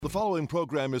The following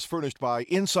program is furnished by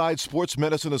Inside Sports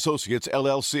Medicine Associates,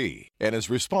 LLC, and is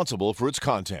responsible for its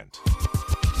content.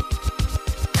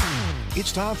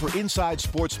 It's time for Inside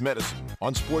Sports Medicine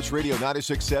on Sports Radio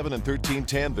 96.7 and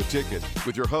 1310 The Ticket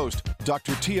with your host,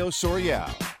 Dr. Tio Sorial,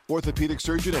 orthopedic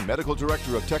surgeon and medical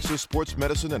director of Texas Sports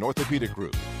Medicine and Orthopedic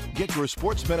Group. Get your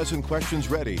sports medicine questions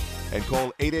ready and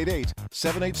call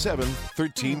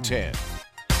 888-787-1310.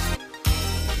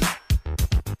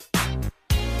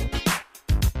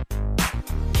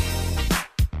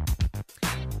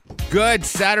 Good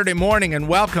Saturday morning and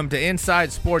welcome to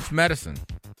Inside Sports Medicine.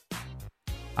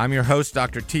 I'm your host,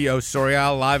 Dr. Tio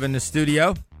Sorial, live in the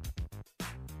studio.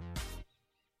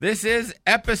 This is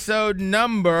episode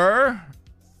number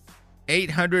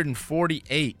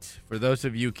 848, for those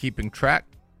of you keeping track.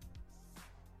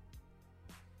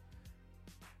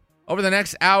 Over the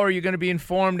next hour, you're going to be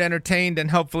informed, entertained,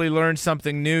 and hopefully learn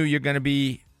something new. You're going to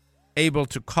be able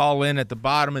to call in at the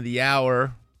bottom of the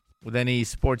hour with any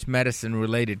sports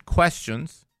medicine-related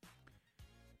questions.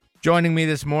 Joining me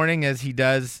this morning, as he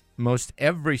does most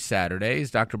every Saturday,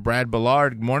 is Dr. Brad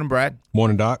Ballard. Good morning, Brad.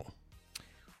 Morning, Doc.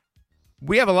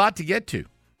 We have a lot to get to.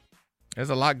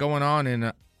 There's a lot going on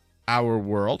in our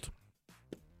world.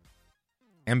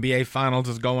 NBA Finals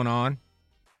is going on.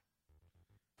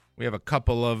 We have a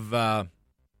couple of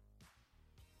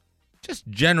just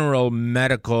general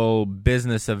medical,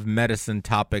 business of medicine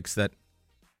topics that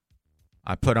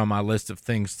I put on my list of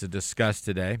things to discuss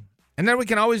today. And then we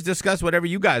can always discuss whatever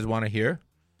you guys want to hear.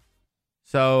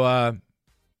 So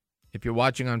if you're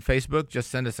watching on Facebook,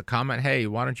 just send us a comment. Hey,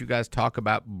 why don't you guys talk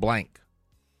about blank?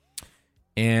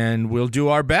 And we'll do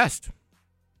our best.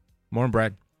 Morning,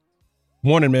 Brad.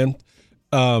 Morning, man.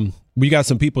 We got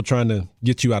some people trying to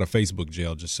get you out of Facebook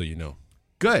jail, just so you know.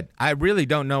 Good. I really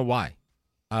don't know why.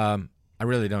 So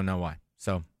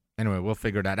anyway, we'll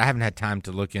figure it out. I haven't had time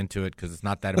to look into it because it's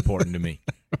not that important to me.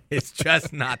 It's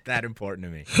just not that important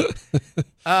to me.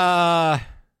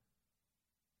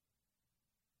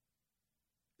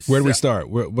 Where do we start?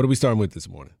 What are we starting with this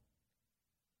morning?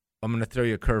 I'm going to throw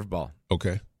you a curveball.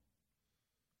 Okay.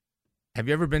 Have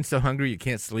you ever been so hungry you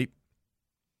can't sleep?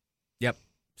 Yep.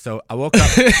 So I woke up.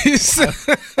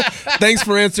 Thanks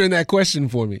for answering that question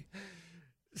for me.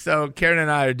 So Karen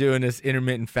and I are doing this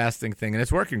intermittent fasting thing, and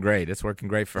it's working great. It's working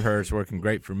great for her. It's working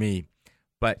great for me.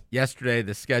 But yesterday,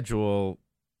 the schedule,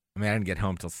 I didn't get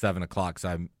home till 7 o'clock,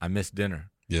 so I missed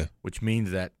dinner. Yeah. Which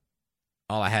means that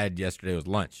all I had yesterday was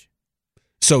lunch.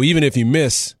 So even if you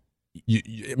miss,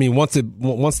 once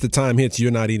the time hits,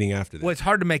 you're not eating after that. Well, it's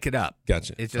hard to make it up.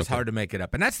 Gotcha. It's just hard to make it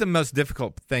up. And that's the most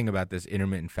difficult thing about this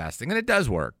intermittent fasting. And it does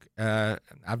work.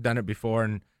 I've done it before,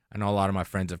 and I know a lot of my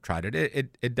friends have tried it.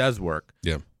 It does work.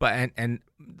 Yeah. But and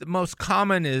the most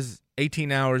common is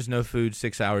 18 hours no food,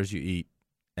 6 hours you eat.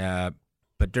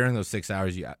 But during those 6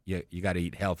 hours, you got to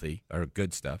eat healthy or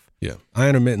good stuff. Yeah. I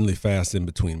intermittently fast in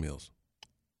between meals.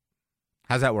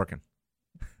 How's that working?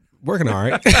 Working all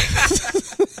right.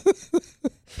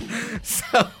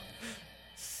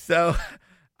 So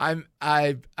I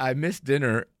missed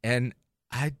dinner and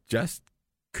I just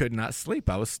could not sleep.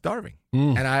 I was starving.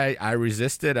 And I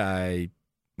resisted. I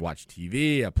watched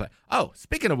TV.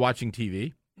 Speaking of watching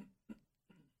TV,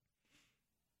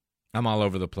 I'm all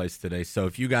over the place today. So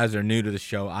if you guys are new to the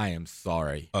show, I am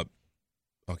sorry.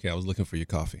 Okay, I was looking for your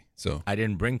coffee. So I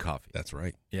didn't bring coffee. That's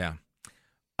right. Yeah.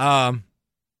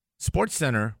 Sports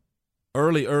Center,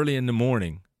 early in the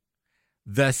morning,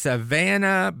 the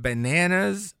Savannah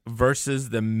Bananas versus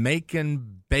the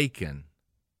Macon Bacon.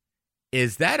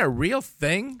 Is that a real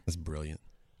thing? That's brilliant.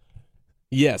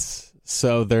 Yes.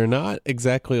 So they're not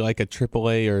exactly like a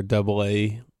AAA or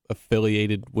AA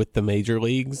affiliated with the major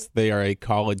leagues. They are a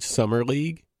college summer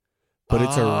league, but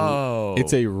it's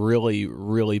a really,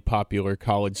 really popular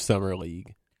college summer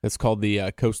league. It's called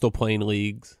the Coastal Plain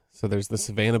Leagues. So there's the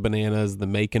Savannah Bananas, the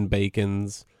Macon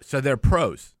Bacons. So they're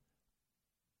pros.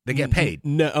 They get paid.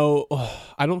 No,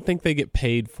 I don't think they get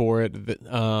paid for it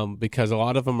because a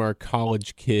lot of them are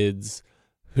college kids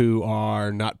who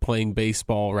are not playing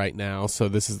baseball right now. So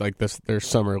this is like their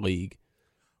summer league.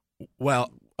 Well,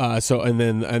 and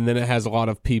then it has a lot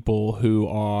of people who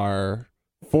are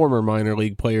former minor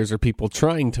league players or people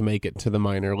trying to make it to the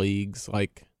minor leagues,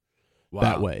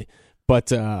 that way. But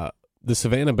the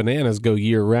Savannah Bananas go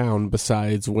year round.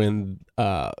 Besides the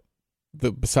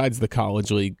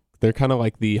college league. They're kind of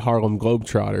like the Harlem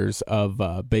Globetrotters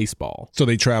of baseball. So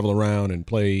they travel around and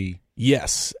play.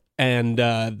 Yes, and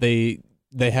they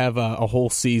have a whole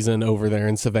season over there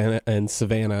in Savannah,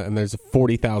 and there's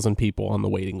 40,000 people on the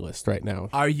waiting list right now.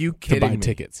 Are you kidding me? To buy me?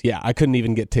 tickets. Yeah, I couldn't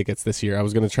even get tickets this year. I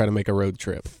was going to try to make a road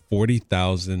trip.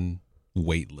 40,000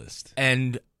 wait list.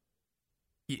 And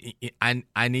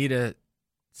I need a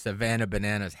Savannah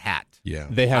Bananas hat. Yeah.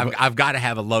 They have I've got to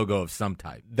have a logo of some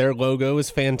type. their logo is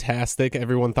fantastic.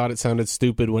 Everyone thought it sounded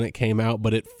stupid when it came out,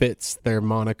 but it fits their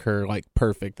moniker like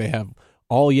perfect. They have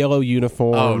all yellow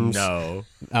uniforms. Oh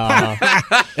no.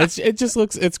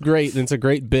 It's great, and it's a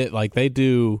great bit. Like they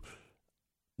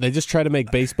just try to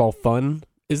make baseball fun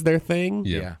is their thing.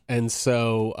 Yeah. And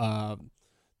so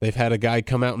they've had a guy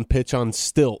come out and pitch on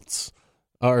stilts.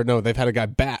 Or no, they've had a guy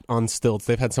bat on stilts.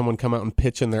 They've had someone come out and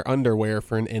pitch in their underwear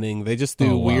for an inning. They just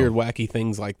do weird, wacky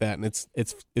things like that, and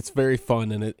it's very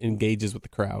fun, and it engages with the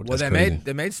crowd. Well, crazy.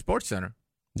 they made SportsCenter.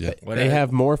 Yeah. They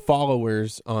have more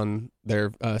followers on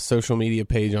their social media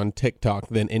page on TikTok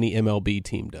than any MLB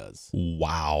team does.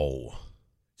 Wow.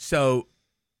 So,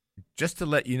 just to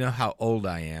let you know how old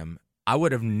I am, I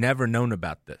would have never known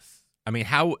about this. I mean,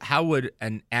 how would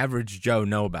an average Joe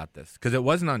know about this? Because it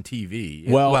wasn't on TV.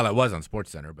 Well, it was on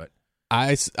SportsCenter, but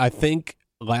I think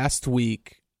last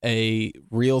week a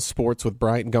Real Sports with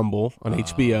Bryant Gumbel on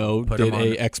HBO did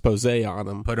a expose on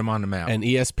them. Put them on the map. And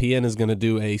ESPN is going to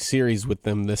do a series with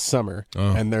them this summer,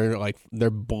 and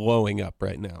they're blowing up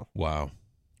right now. Wow.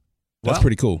 That's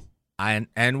pretty cool.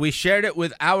 And we shared it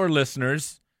with our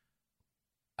listeners.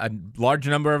 A large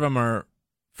number of them are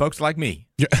folks like me.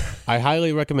 I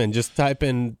highly recommend. Just tell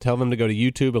them to go to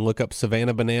YouTube and look up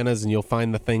Savannah Bananas, and you'll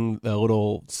find the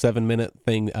little 7-minute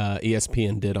thing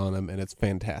ESPN did on them, and it's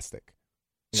fantastic.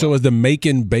 So is the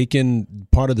Macon Bacon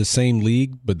part of the same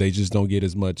league, but they just don't get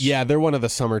as much? Yeah, they're one of the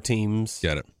summer teams.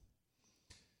 Got it.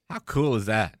 How cool is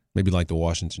that? Maybe like the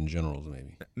Washington Generals,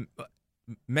 maybe.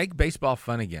 Make baseball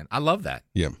fun again. I love that.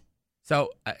 Yeah.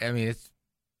 So, I mean, it's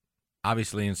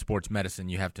obviously in sports medicine,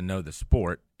 you have to know the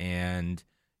sport, and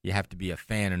you have to be a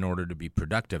fan in order to be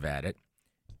productive at it.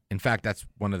 In fact, that's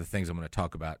one of the things I'm going to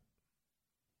talk about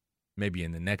maybe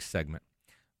in the next segment.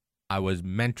 I was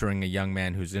mentoring a young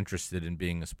man who's interested in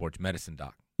being a sports medicine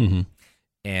doc. Mm-hmm.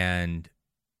 And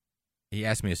he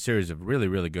asked me a series of really,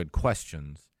 really good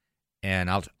questions, and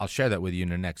I'll share that with you in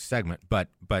the next segment. But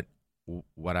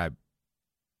what I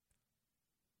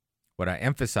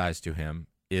emphasized to him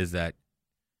is that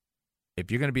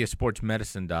if you're going to be a sports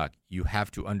medicine doc, you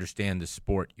have to understand the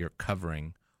sport you're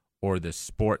covering or the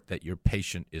sport that your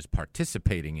patient is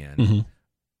participating in. Mm-hmm.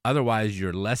 Otherwise,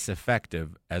 you're less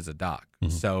effective as a doc.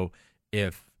 Mm-hmm. So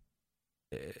if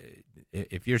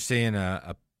you're seeing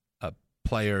a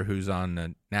player who's on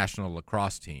the national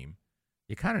lacrosse team,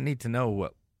 you kind of need to know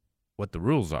what the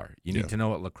rules are. You need to know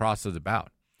what lacrosse is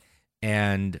about.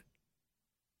 And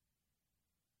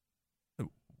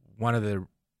one of the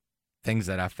things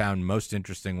that I found most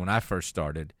interesting when I first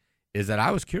started is that I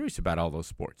was curious about all those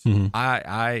sports. Mm-hmm.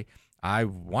 I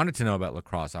wanted to know about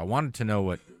lacrosse. I wanted to know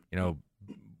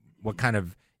what kind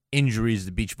of injuries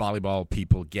the beach volleyball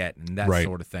people get and that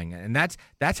sort of thing. And that's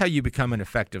how you become an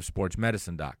effective sports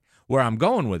medicine doc. Where I'm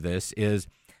going with this is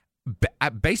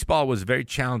baseball was very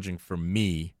challenging for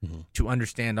me to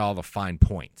understand all the fine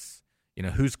points. You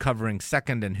know, who's covering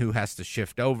second and who has to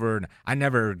shift over. And I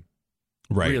never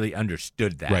really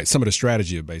understood that. Right. Some of the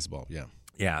strategy of baseball. Yeah.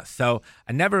 Yeah. So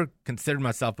I never considered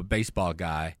myself a baseball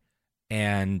guy.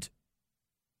 And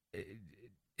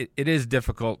it is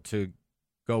difficult to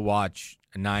go watch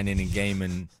a 9-inning game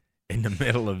in the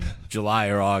middle of July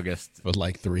or August. For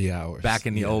like 3 hours. Back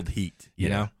in the old heat, you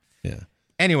know? Yeah.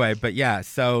 Anyway, but yeah,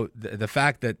 so the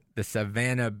fact that the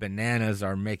Savannah Bananas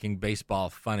are making baseball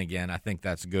fun again, I think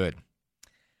that's good.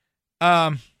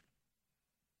 One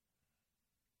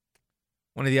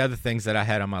of the other things that I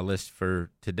had on my list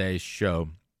for today's show,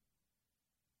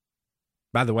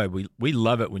 by the way, we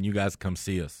love it when you guys come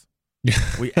see us.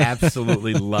 We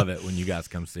absolutely love it when you guys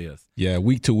come see us. Yeah,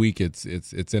 week to week, it's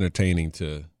entertaining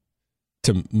to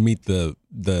meet the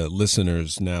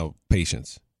listeners' now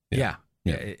patients. Yeah.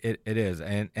 It is,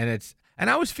 and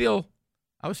I always feel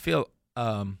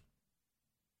kind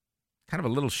of a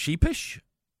little sheepish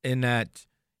in that,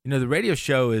 you know, the radio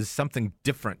show is something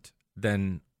different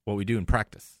than what we do in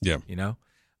practice. Yeah, you know,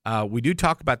 we do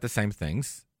talk about the same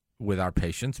things with our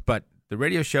patients, but the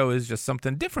radio show is just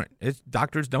something different.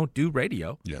 Doctors don't do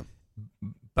radio. Yeah,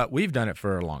 but we've done it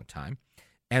for a long time.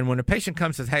 And when a patient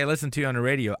comes and says, "Hey, listen to you on the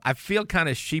radio," I feel kind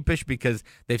of sheepish because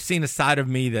they've seen a side of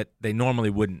me that they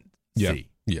normally wouldn't see.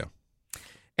 Yeah.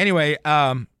 Anyway,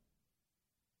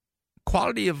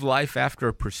 quality of life after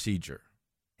a procedure.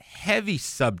 Heavy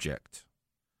subject,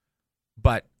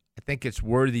 but I think it's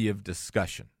worthy of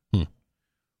discussion.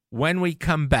 When we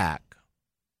come back,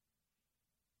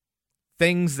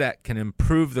 things that can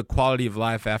improve the quality of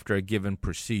life after a given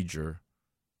procedure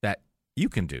that you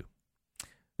can do.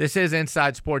 This is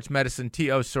Inside Sports Medicine.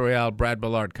 T.O. Sorial, Brad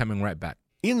Ballard coming right back.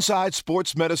 Inside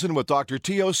Sports Medicine with Dr.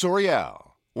 Tio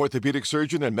Sorial, orthopedic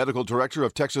surgeon and medical director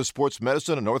of Texas Sports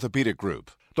Medicine and Orthopedic Group.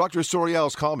 Dr.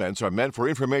 Sorial's comments are meant for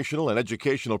informational and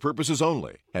educational purposes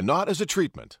only, and not as a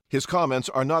treatment. His comments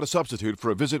are not a substitute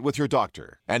for a visit with your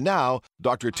doctor. And now,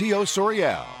 Dr. Tio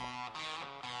Sorial.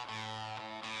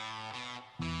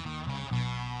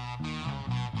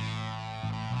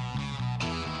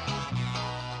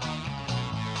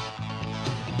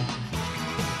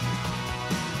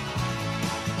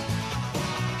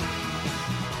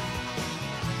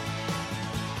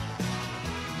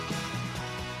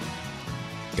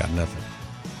 Got nothing.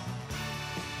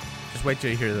 Just wait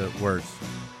till you hear the words.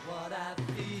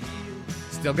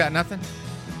 Still got nothing?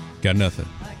 Got nothing.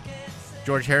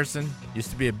 George Harrison used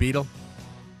to be a Beatle.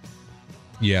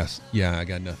 Yes. Yeah, I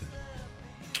got nothing.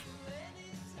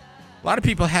 A lot of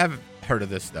people have heard of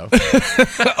this, though.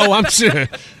 Oh, I'm sure.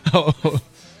 Oh,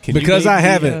 Can because I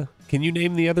haven't. Can you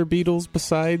name the other Beatles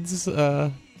besides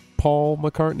Paul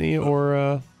McCartney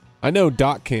or... I know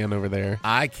Doc can over there.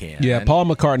 I can. Yeah, Paul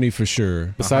McCartney for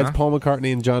sure. Besides Paul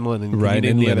McCartney and John Lennon, can Right, you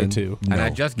name and the Lennon. other two? No, And I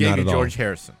just gave not you at all. George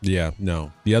Harrison. Yeah,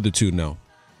 no. The other two, no.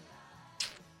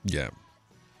 Yeah.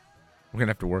 We're going to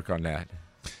have to work on that.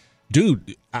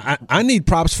 Dude, I need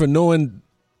props for knowing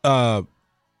Paul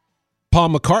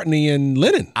McCartney and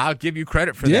Lennon. I'll give you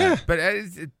credit for Yeah. that. But,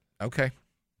 okay.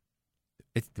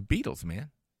 It's the Beatles, man.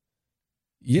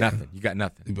 Yeah. Nothing. You got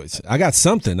nothing. But I got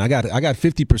something. I got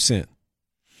 50%.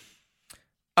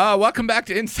 Welcome back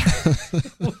to Inside.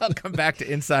 Welcome back to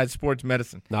Inside Sports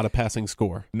Medicine. Not a passing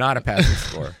score. Not a passing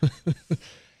score.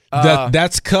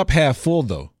 That's cup half full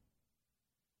though.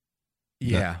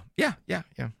 Yeah. Yeah.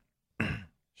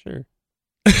 Sure.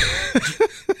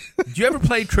 Did you ever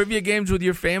play trivia games with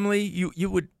your family? You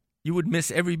would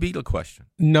miss every Beatle question.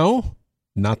 No,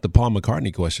 not the Paul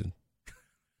McCartney question.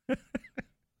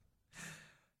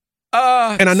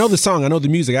 And I know the song. I know the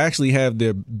music. I actually have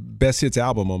their best hits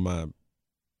album on my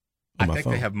I think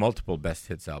phone. they have multiple best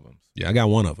hits albums. Yeah, I got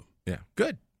one of them. Yeah.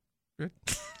 Good.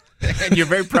 And you're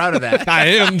very proud of that. I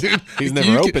am, dude. He's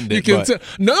never opened it, but-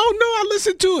 No, I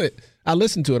listened to it.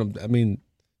 I mean,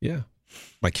 yeah.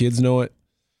 My kids know it.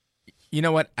 You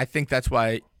know what? I think that's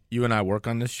why you and I work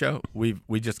on this show. We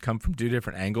just come from two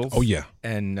different angles. Oh, yeah.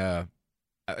 And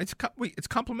it's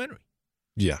complimentary.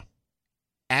 Yeah.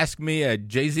 Ask me a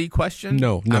Jay-Z question.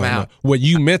 No. I'm out. What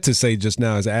you meant to say just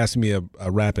now is ask me a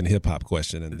rap and hip hop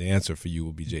question, and the answer for you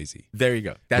will be Jay-Z. There you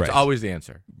go. That's Right. always the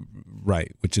answer.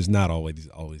 Right, which is not always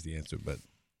the answer, but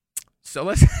So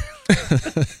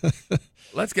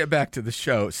let's get back to the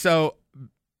show. So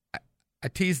I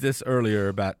teased this earlier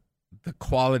about the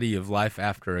quality of life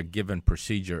after a given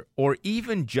procedure, or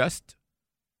even just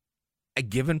a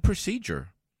given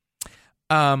procedure.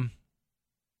 So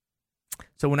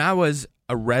when I was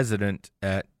a resident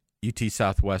at UT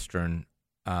Southwestern,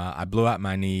 I blew out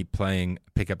my knee playing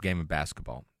a pickup game of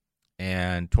basketball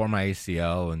and tore my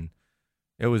ACL, and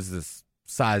it was the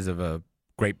size of a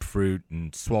grapefruit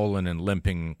and swollen and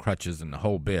limping and crutches and the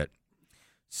whole bit.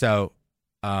 So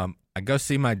I go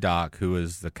see my doc, who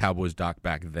was the Cowboys doc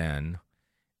back then,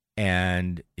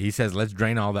 and he says, let's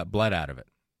drain all that blood out of it.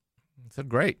 I said,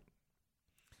 great.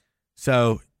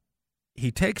 So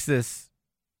he takes this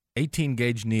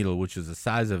 18-gauge needle, which is the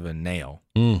size of a nail,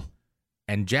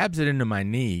 and jabs it into my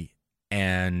knee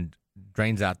and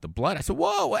drains out the blood. I said,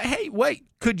 whoa, hey, wait,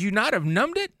 could you not have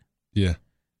numbed it? yeah.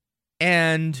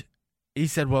 And he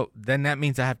said, well, then that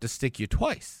means I have to stick you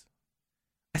twice.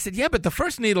 I said, yeah, but the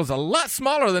first needle's a lot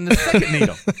smaller than the second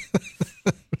needle.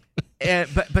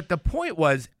 But the point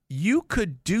was, you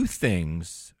could do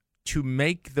things to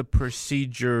make the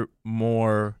procedure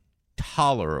more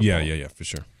tolerable. Yeah, for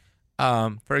sure.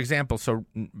 For example, so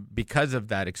because of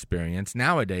that experience,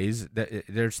 nowadays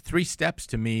there's 3 steps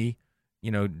to me,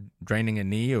 draining a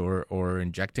knee or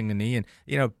injecting a knee. And,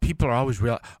 people are always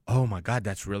real, oh, my God,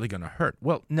 that's really going to hurt.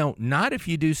 Well, no, not if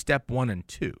you do step 1 and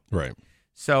 2. Right.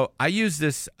 So I use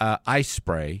this ice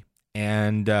spray,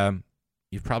 and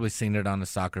you've probably seen it on the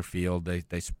soccer field. They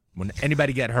when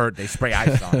anybody get hurt, they spray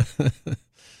ice on it.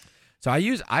 So I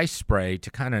use ice spray to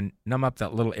kind of numb up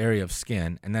that little area of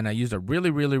skin, and then I use a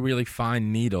really, really, really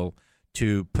fine needle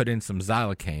to put in some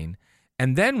xylocaine.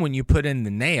 And then when you put in the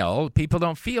nail, people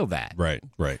don't feel that. Right.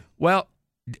 Well,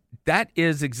 that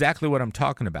is exactly what I'm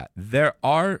talking about. The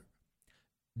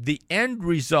end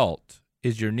result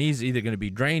is your knee's either going to be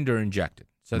drained or injected.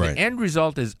 So Right. the end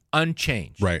result is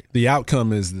unchanged. Right. The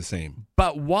outcome is the same.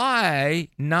 But why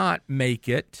not make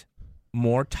it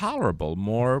more tolerable,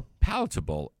 more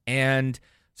palatable? And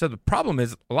so the problem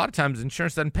is, a lot of times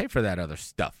insurance doesn't pay for that other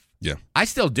stuff. Yeah. I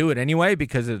still do it anyway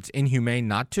because it's inhumane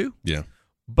not to. Yeah.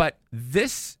 But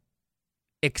this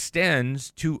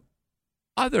extends to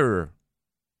other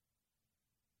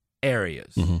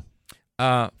areas.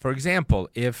 For example,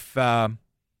 if you're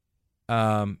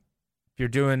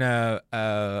doing a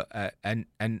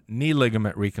knee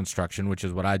ligament reconstruction, which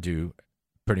is what I do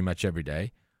pretty much every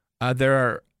day, there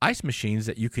are ice machines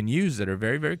that you can use that are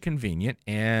very, very convenient.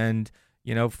 And,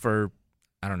 for,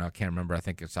 I don't know, I can't remember. I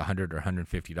think it's $100 or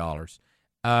 $150.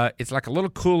 It's like a little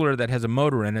cooler that has a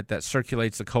motor in it that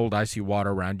circulates the cold, icy water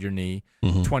around your knee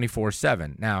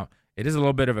 24/7. Now, it is a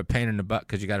little bit of a pain in the butt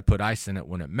because you got to put ice in it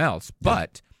when it melts.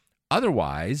 But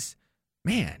otherwise,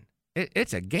 man,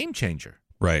 it's a game changer.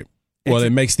 Right. Well,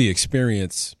 it makes the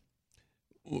experience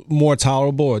more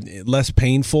tolerable, less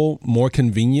painful, more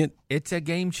convenient. It's a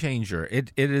game changer.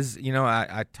 It is.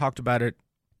 I talked about it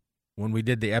when we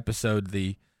did the episode,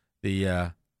 the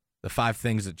 5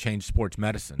 things that changed sports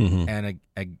medicine, and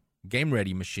a Game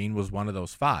Ready machine was one of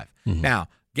those 5. Now,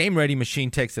 Game Ready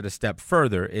machine takes it a step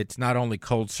further. It's not only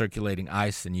cold circulating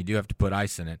ice, and you do have to put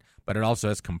ice in it, but it also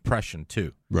has compression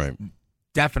too. Right.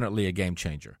 Definitely a game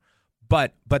changer.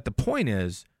 But the point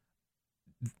is,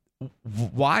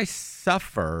 why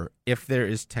suffer if there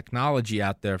is technology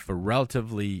out there for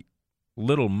relatively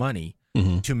little money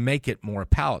to make it more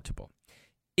palatable?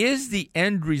 Is the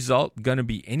end result going to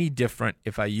be any different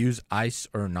if I use ice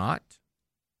or not?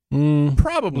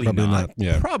 Probably not.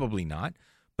 Yeah. Probably not.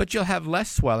 But you'll have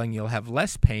less swelling. You'll have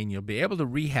less pain. You'll be able to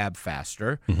rehab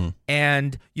faster.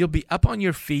 And you'll be up on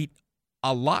your feet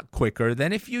a lot quicker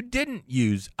than if you didn't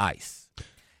use ice.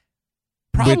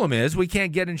 Problem is, we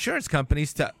can't get insurance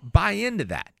companies to buy into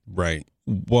that. Right.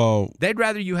 Well, they'd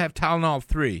rather you have Tylenol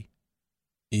 3.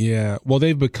 Yeah. Well,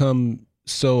 they've become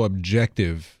so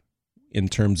objective in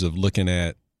terms of looking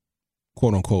at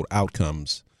quote unquote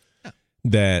outcomes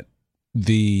that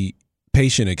the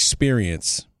patient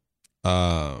experience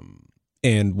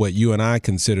and what you and I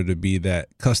consider to be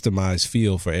that customized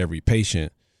feel for every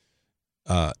patient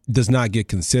does not get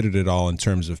considered at all in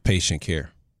terms of patient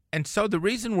care. And so the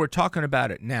reason we're talking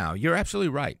about it now, you're absolutely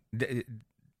right.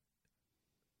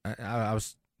 I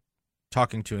was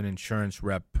talking to an insurance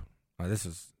rep, this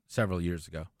is several years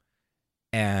ago,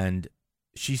 and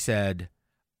she said,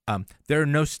 there are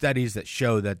no studies that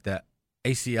show that the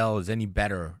ACL is any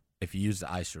better if you use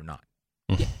the ice or not.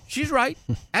 She's right.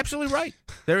 Absolutely right.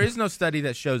 There is no study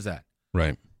that shows that.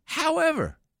 Right.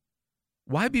 However,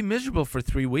 why be miserable for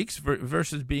 3 weeks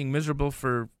versus being miserable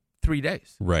for 3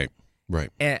 days? Right. Right.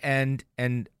 And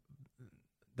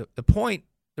the point,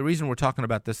 the reason we're talking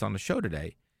about this on the show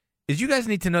today is you guys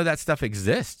need to know that stuff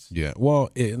exists. Yeah. Well,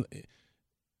 and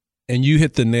you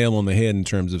hit the nail on the head in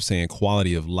terms of saying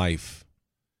quality of life.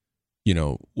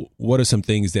 What are some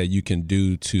things that you can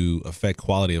do to affect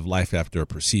quality of life after a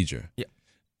procedure? Yeah.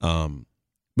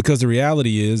 Because the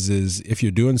reality is if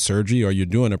you're doing surgery or you're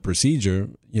doing a procedure,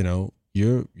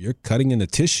 you're cutting into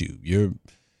tissue.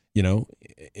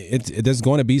 There's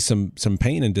going to be some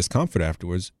pain and discomfort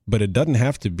afterwards, but it doesn't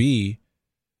have to be,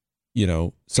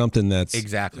 something that's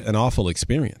exactly an awful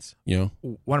experience.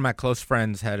 One of my close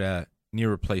friends had a knee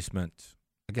replacement,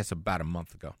 I guess about a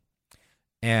month ago,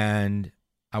 and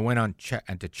I went on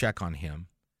to check on him,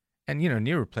 and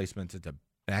knee replacements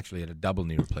actually had a double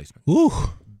knee replacement. Ooh.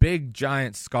 Big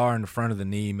giant scar in the front of the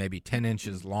knee, maybe 10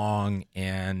 inches long,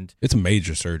 and it's a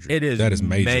major surgery. It is. That is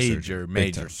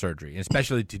major surgery,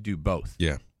 especially to do both.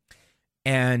 Yeah.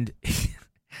 And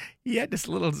he had this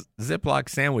little Ziploc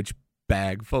sandwich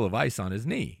bag full of ice on his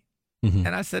knee, and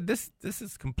I said, "This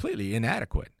is completely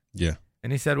inadequate." Yeah.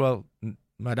 And he said, "Well,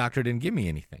 my doctor didn't give me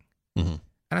anything." And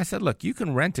I said, "Look, you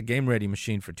can rent a Game Ready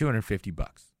machine for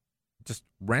 $250. Just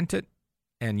rent it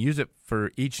and use it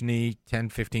for each knee, 10,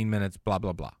 15 minutes, blah,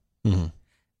 blah, blah."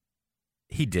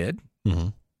 He did.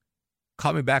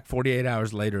 Called me back 48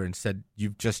 hours later and said,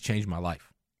 "You've just changed my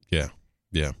life." Yeah.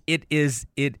 Yeah.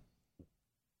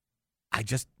 I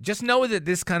just know that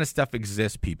this kind of stuff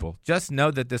exists, people. Just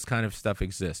know that this kind of stuff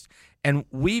exists. And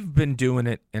we've been doing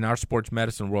it in our sports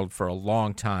medicine world for a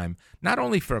long time, not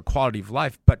only for a quality of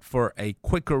life, but for a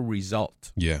quicker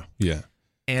result. Yeah, yeah.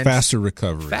 And faster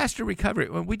recovery. Faster recovery.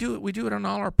 We do it on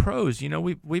all our pros.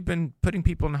 We've been putting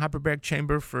people in the hyperbaric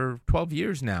chamber for 12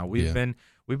 years now. We've been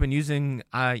using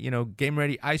Game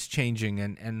Ready ice changing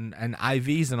and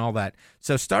IVs and all that.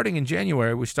 So starting in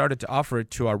January, we started to offer it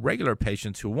to our regular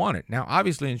patients who want it. Now,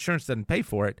 obviously, insurance doesn't pay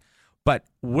for it, but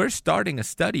we're starting a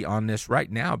study on this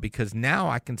right now because now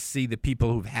I can see the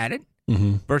people who've had it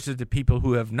versus the people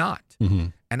who have not.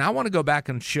 And I want to go back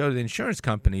and show the insurance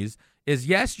companies is,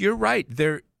 yes, you're right.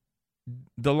 The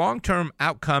long-term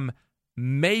outcome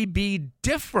may be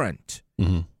different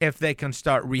if they can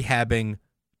start rehabbing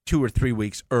 2 or 3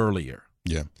 weeks earlier.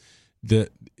 Yeah.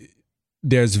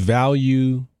 there's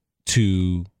value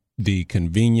to the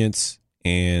convenience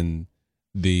and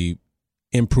the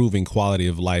improving quality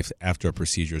of life after a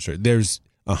procedure. So there's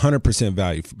 100%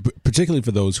 value, particularly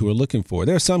for those who are looking for it.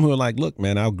 There are some who are like, look,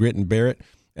 man, I'll grit and bear it.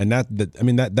 And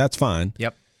that's fine.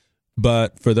 Yep.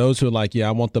 But for those who are like, yeah,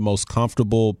 I want the most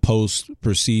comfortable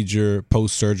post-procedure,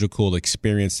 post-surgical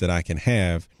experience that I can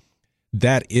have,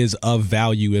 that is of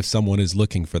value if someone is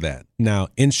looking for that. Now,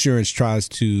 insurance tries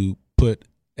to put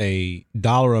a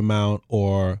dollar amount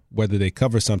or whether they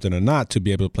cover something or not to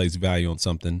be able to place value on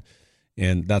something.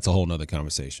 And that's a whole nother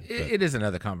conversation. It is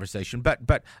another conversation. But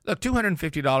look,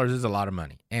 $250 is a lot of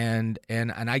money. And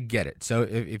I get it. So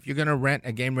if you're going to rent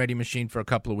a Game Ready machine for a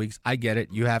couple of weeks, I get it.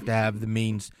 You have to have the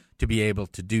means to be able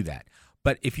to do that.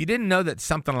 But if you didn't know that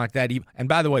something like that, and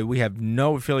by the way, we have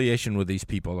no affiliation with these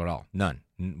people at all. None.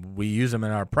 We use them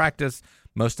in our practice.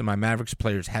 Most of my Mavericks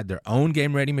players had their own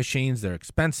Game Ready machines. They're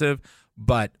expensive,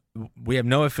 but we have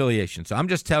no affiliation. So I'm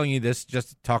just telling you this just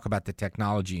to talk about the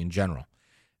technology in general.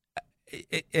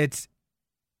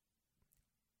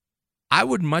 I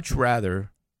would much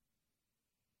rather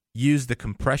use the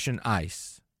compression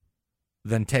ice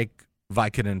than take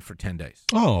Vicodin for 10 days.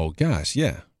 Oh gosh,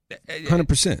 yeah,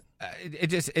 100%.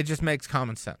 It just makes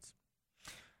common sense.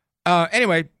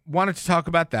 Anyway, wanted to talk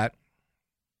about that.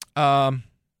 I'm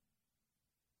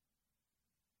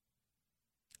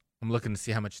looking to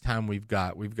see how much time we've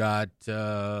got. We've got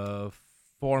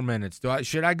 4 minutes.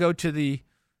 Should I go to the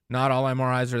not all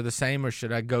MRIs are the same, or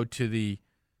should I go to the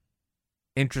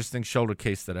interesting shoulder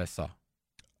case that I saw?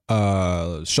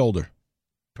 Shoulder.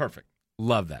 Perfect.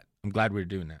 Love that. I'm glad we're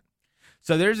doing that.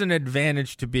 So there's an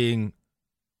advantage to being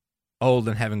old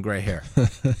and having gray hair.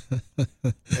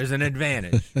 There's an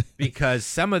advantage because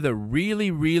some of the really,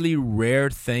 really rare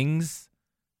things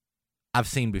I've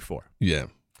seen before. Yeah.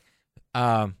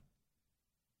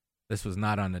 This was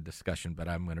not on the discussion, but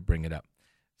I'm going to bring it up.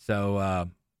 So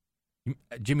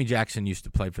Jimmy Jackson used to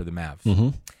play for the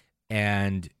Mavs,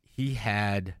 and he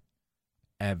had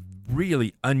a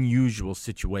really unusual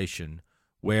situation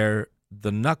where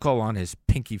the knuckle on his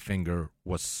pinky finger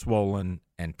was swollen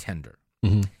and tender.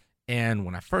 And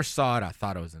when I first saw it, I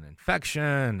thought it was an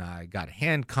infection. I got a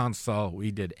hand consult.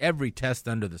 We did every test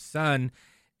under the sun.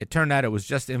 It turned out it was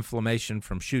just inflammation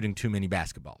from shooting too many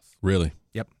basketballs. Really?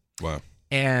 Yep. Wow.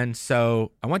 And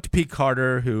so I went to Pete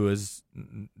Carter, who is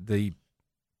the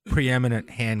preeminent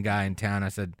hand guy in town. I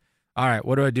said, all right,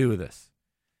 what do I do with this?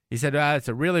 He said, it's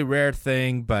a really rare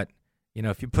thing, but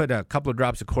if you put a couple of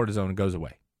drops of cortisone, it goes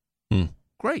away.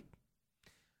 Great.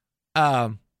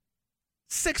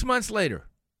 6 months later,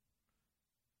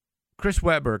 Chris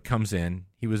Webber comes in.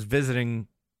 He was visiting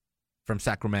from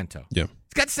Sacramento. Yeah.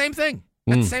 He's got the same thing.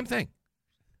 The same thing.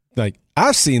 Like,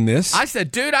 I've seen this. I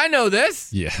said, dude, I know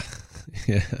this. Yeah.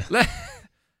 Yeah.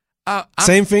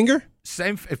 Same finger?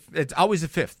 Same. It's always the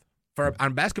fifth.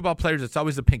 On basketball players, it's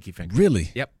always the pinky finger. Really?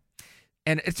 Yep.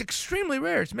 And it's extremely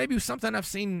rare. It's maybe something I've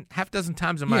seen half dozen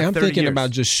times in my 30 I'm thinking years. about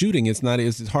just shooting. It's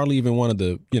hardly even one of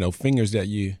the fingers that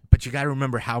you. But you got to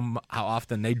remember how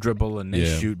often they dribble and they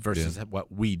shoot versus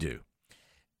what we do.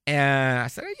 And I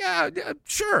said, yeah,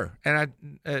 sure. And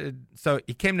so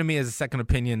he came to me as a second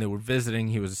opinion. They were visiting.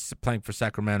 He was playing for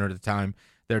Sacramento at the time.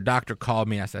 Their doctor called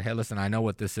me. I said, hey, listen, I know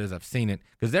what this is. I've seen it.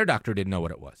 Because their doctor didn't know what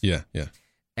it was. Yeah, yeah.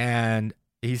 And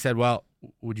he said, well,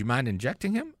 would you mind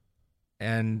injecting him?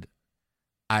 And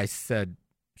I said,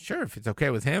 sure, if it's okay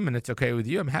with him and it's okay with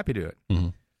you, I'm happy to do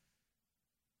it.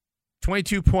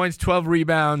 22 points, 12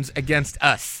 rebounds against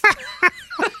us.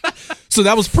 So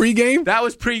that was pregame? That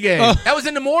was pregame. That was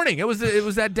in the morning. It was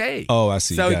that day. Oh, I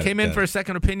see. So he came in for a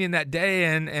second opinion that day,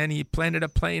 and he ended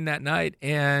up playing that night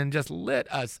and just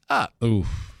lit us up. Oof.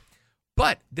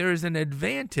 But there is an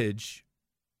advantage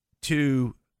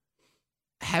to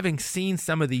having seen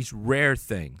some of these rare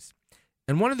things.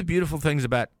 And one of the beautiful things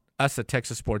about us at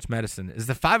Texas Sports Medicine is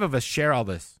the five of us share all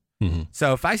this.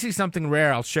 So if I see something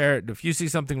rare, I'll share it. If you see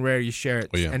something rare, you share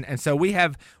it. Oh, yeah. And so we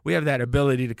have that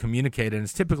ability to communicate, and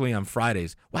it's typically on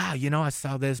Fridays. Wow, I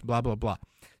saw this, blah, blah, blah.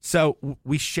 So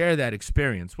we share that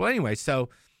experience. Well, anyway, so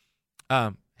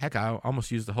heck, I almost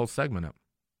used the whole segment up.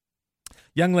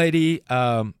 Young lady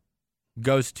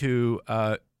goes to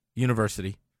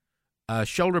university.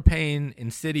 Shoulder pain,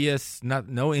 insidious,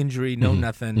 no injury, no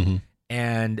nothing.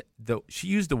 And she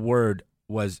used the word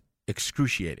was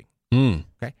excruciating.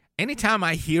 Okay. Anytime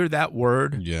I hear that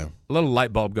word, a little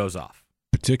light bulb goes off.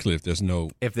 Particularly if there's no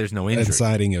injury.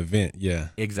 Inciting event, yeah.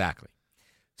 Exactly.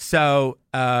 So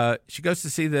she goes to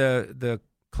see the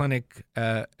clinic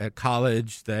at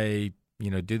college. They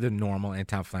do the normal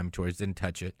anti-inflammatories, didn't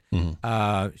touch it.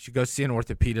 Mm-hmm. She goes see an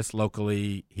orthopedist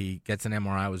locally. He gets an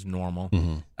MRI, it was normal.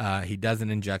 Mm-hmm. He does an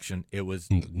injection, it was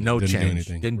no Didn't do change,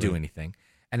 anything. didn't do Right. anything.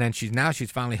 And then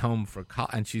she's finally home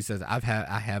and she says, I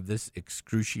have this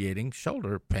excruciating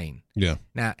shoulder pain. Yeah.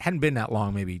 Now, it hadn't been that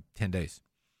long, maybe 10 days.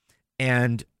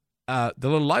 And the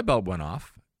little light bulb went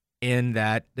off in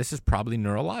that this is probably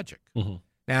neurologic. Mm-hmm.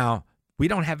 Now, we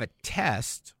don't have a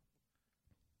test.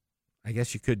 I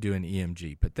guess you could do an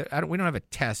EMG, but we don't have a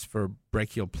test for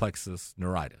brachial plexus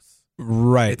neuritis.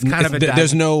 Right. It's kind of a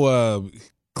there's no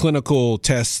clinical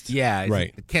test. Yeah.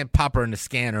 Right. You can't pop her in the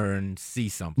scanner and see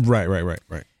something. Right.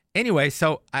 Anyway,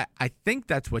 so I think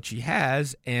that's what she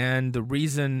has, and the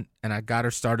reason, and I got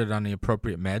her started on the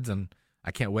appropriate meds, and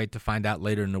I can't wait to find out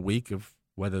later in the week of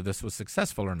whether this was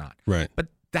successful or not. Right. But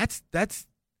that's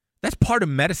part of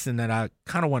medicine that I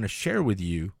kind of want to share with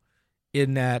you,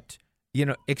 in that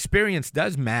experience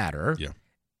does matter. Yeah.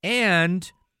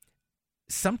 And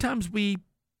sometimes we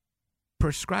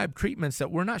prescribe treatments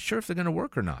that we're not sure if they're going to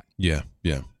work or not. Yeah.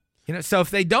 So if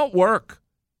they don't work,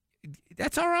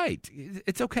 that's all right.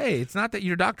 It's okay. It's not that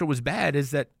your doctor was bad,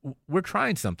 is that we're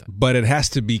trying something. But it has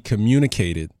to be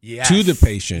communicated Yes. to the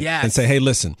patient Yes. and say, hey,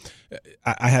 listen,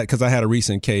 I had a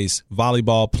recent case,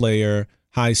 volleyball player,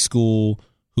 high school,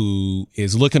 who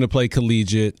is looking to play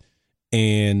collegiate,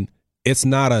 and it's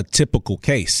not a typical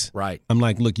case. Right. I'm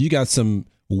like, look, you got some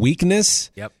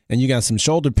weakness Yep. and you got some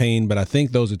shoulder pain, but I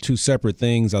think those are two separate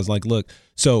things. I was like, look,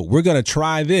 so we're going to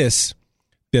try this.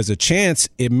 There's a chance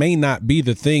it may not be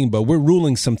the thing, but we're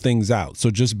ruling some things out.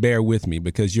 So just bear with me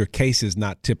because your case is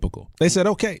not typical. They said,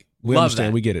 okay, we Love understand.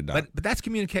 that. We get it, Doc. But that's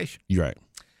communication. You're right.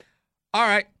 All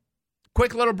right.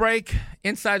 Quick little break.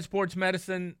 Inside Sports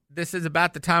Medicine. This is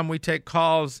about the time we take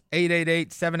calls.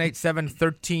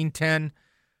 888-787-1310.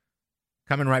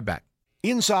 Coming right back.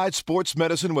 Inside Sports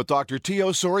Medicine with Dr.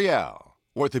 Tio Sorial,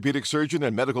 orthopedic surgeon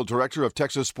and medical director of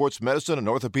Texas Sports Medicine and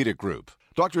Orthopedic Group.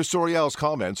 Dr. Sorial's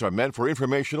comments are meant for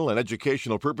informational and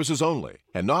educational purposes only,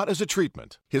 and not as a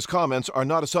treatment. His comments are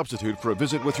not a substitute for a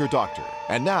visit with your doctor.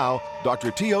 And now, Dr.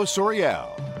 Tio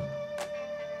Sorial.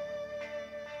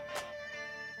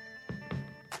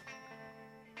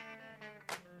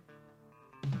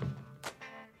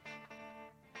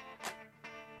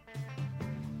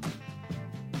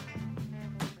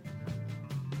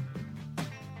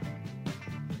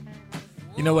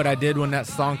 You know what I did when that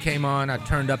song came on? I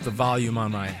turned up the volume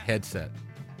on my headset.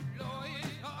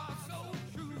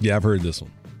 Yeah, I've heard this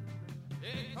one.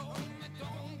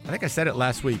 I think I said it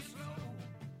last week.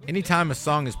 Anytime a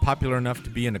song is popular enough to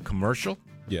be in a commercial,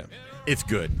 Yeah. it's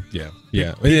good. Yeah.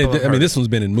 People have I heard mean, this one's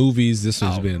been in movies. This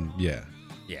one's Oh. been, yeah.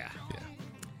 Yeah.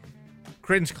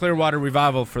 Creedence Clearwater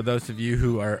Revival, for those of you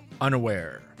who are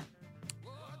unaware.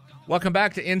 Welcome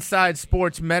back to Inside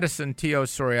Sports Medicine. Tio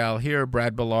Sorial here,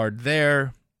 Brad Ballard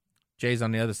there. Jay's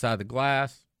on the other side of the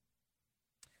glass.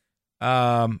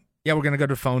 Yeah, we're going to go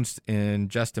to phones in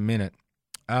just a minute.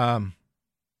 Did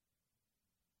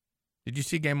you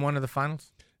see game one of the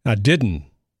finals? I didn't.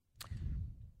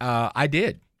 I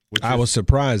did. I was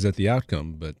surprised at the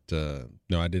outcome, but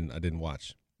no, I didn't. I didn't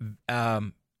watch.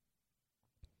 So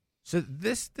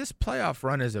this playoff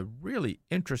run is a really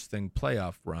interesting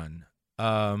playoff run.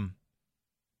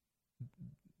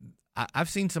 I've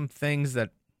seen some things that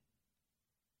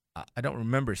I don't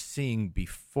remember seeing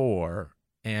before,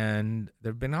 and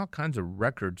there have been all kinds of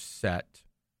records set,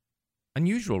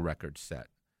 unusual records set.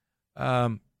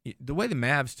 The way the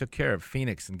Mavs took care of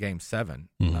Phoenix in Game 7,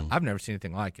 I've never seen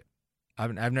anything like it.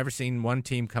 I've never seen one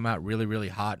team come out really, really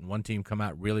hot and one team come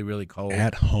out really, really cold.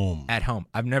 At home.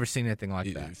 I've never seen anything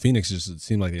like that. Phoenix just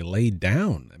seemed like they laid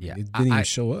down. I mean, Yeah. they didn't even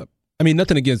show up. I mean,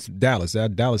 nothing against Dallas.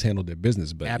 Dallas handled their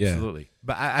business, but Absolutely.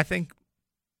 But I think,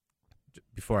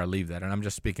 before I leave that, and I'm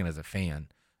just speaking as a fan,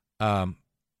 I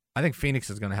think Phoenix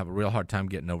is going to have a real hard time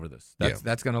getting over this.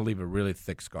 That's going to leave a really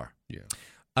thick scar. Yeah.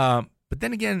 But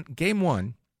then again, Game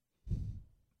 1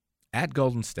 at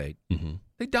Golden State,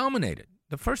 they dominated.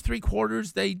 The first 3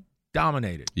 quarters, they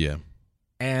dominated. Yeah.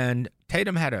 And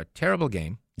Tatum had a terrible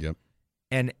game. Yep.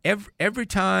 And every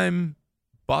time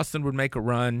Boston would make a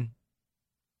run,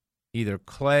 either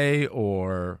Clay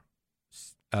or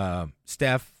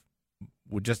Steph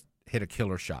would just hit a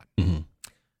killer shot.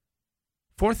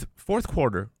 Fourth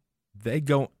quarter, they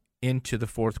go into the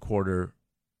fourth quarter,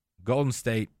 Golden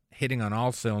State hitting on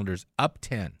all cylinders, up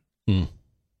 10.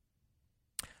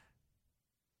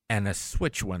 And a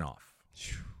switch went off.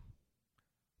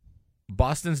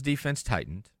 Boston's defense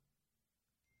tightened.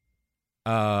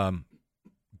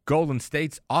 Golden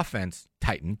State's offense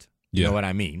tightened. You know what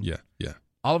I mean? Yeah.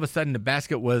 All of a sudden, the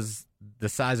basket was the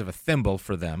size of a thimble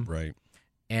for them. Right.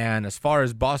 And as far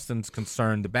as Boston's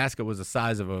concerned, the basket was the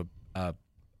size of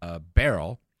a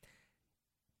barrel.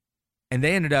 And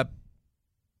they ended up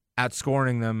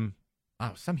outscoring them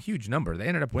some huge number. They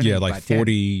ended up winning by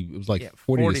 40. 10. It was like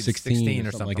 40 to 16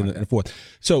 or something like in the fourth.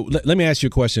 So let me ask you a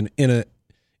question. In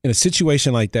a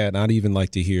situation like that, and I'd even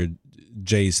like to hear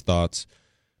Jay's thoughts.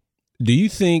 Do you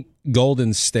think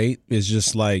Golden State is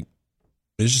just like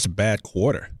it's just a bad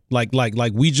quarter? Like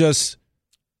it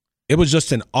was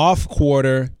just an off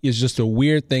quarter. It's just a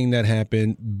weird thing that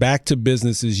happened. Back to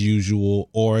business as usual,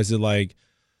 or is it like,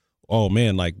 oh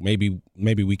man, like maybe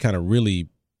we kind of really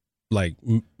like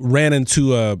ran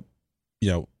into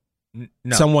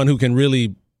someone who can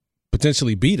really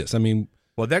potentially beat us? I mean,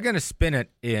 well, they're going to spin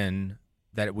it in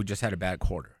that we just had a bad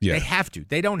quarter. Yeah. They have to.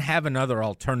 They don't have another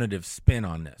alternative spin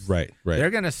on this. Right. They're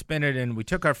going to spin it in. We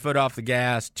took our foot off the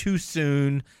gas too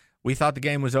soon. We thought the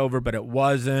game was over, but it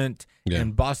wasn't. Yeah.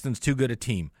 And Boston's too good a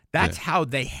team. That's how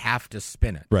they have to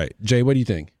spin it. Right. Jay, what do you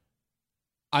think?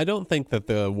 I don't think that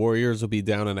the Warriors will be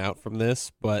down and out from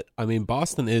this, but, I mean,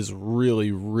 Boston is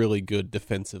really, really good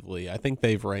defensively. I think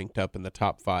they've ranked up in the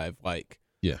top 5,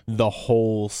 the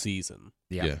whole season.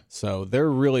 Yeah. So they're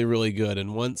really, really good.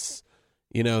 And once,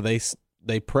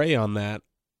 they prey on that,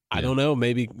 I don't know,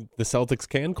 maybe the Celtics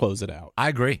can close it out. I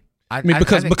agree. I mean,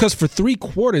 because for 3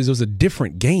 quarters it was a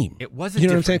different game. It was a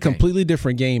different what I'm saying? Game. Completely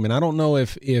different game. And I don't know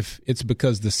if it's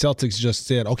because the Celtics just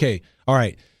said, okay, all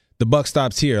right, the buck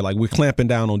stops here. Like we're clamping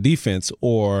down on defense,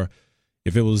 or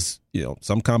if it was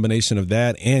some combination of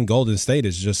that and Golden State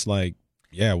is just like,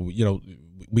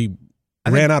 we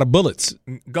ran out of bullets.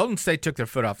 Golden State took their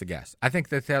foot off the gas. I think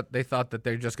they thought that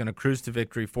they're just going to cruise to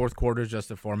victory. Fourth quarter is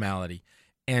just a formality.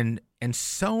 And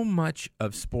so much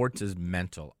of sports is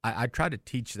mental. I try to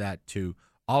teach that to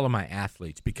all of my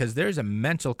athletes because there's a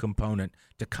mental component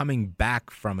to coming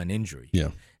back from an injury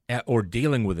or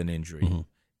dealing with an injury. Mm-hmm.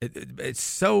 It's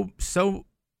so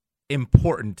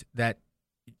important that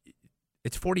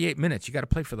it's 48 minutes. You got to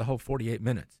play for the whole 48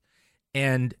 minutes.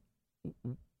 And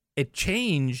it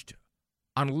changed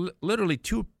on literally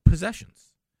 2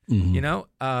 possessions.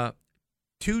 Mm-hmm.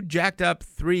 2 jacked up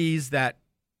threes that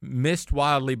missed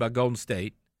wildly by Golden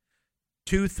State,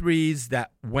 2 threes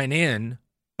that went in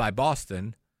by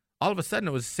Boston. All of a sudden,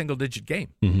 it was a single-digit game.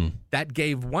 Mm-hmm. That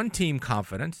gave one team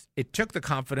confidence. It took the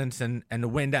confidence and the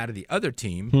wind out of the other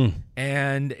team,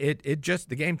 and it just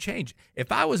the game changed.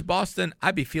 If I was Boston,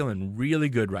 I'd be feeling really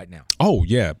good right now. Oh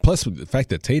yeah! Plus the fact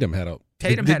that Tatum had a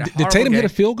did Tatum hit a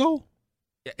field goal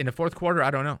in the fourth quarter?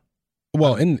 I don't know.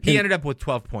 Well, he ended up with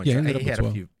 12 points. Yeah, he had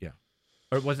a few. Yeah,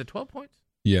 or was it 12 points?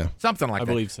 Yeah, something like that.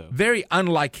 I believe so. Very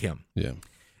unlike him. Yeah.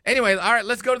 Anyway, all right,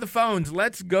 let's go to the phones.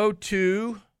 Let's go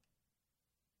to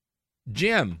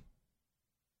Jim.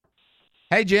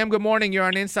 Hey, Jim, good morning. You're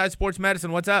on Inside Sports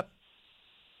Medicine. What's up?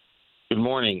 Good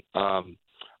morning. I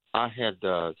had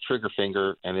trigger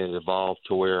finger, and it evolved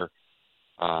to where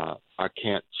I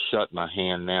can't shut my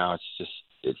hand now.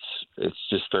 It's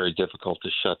just very difficult to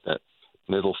shut that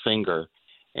middle finger,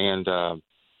 and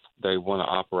they want to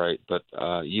operate. But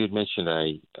you had mentioned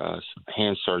a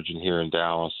hand surgeon here in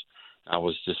Dallas. I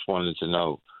was just wanted to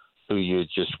know who you had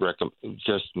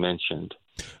just mentioned.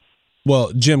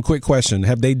 Well, Jim, quick question.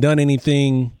 Have they done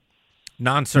anything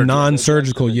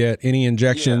non-surgical yet? Any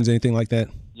injections, anything like that?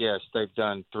 Yes, they've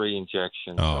done 3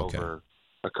 injections over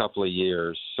a couple of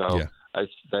years. So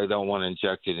they don't want to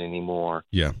inject it anymore.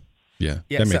 Yeah,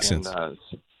 that makes sense.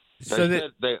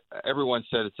 Everyone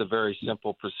said it's a very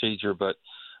simple procedure, but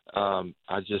I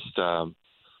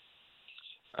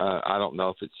don't know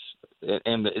if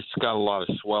it's got a lot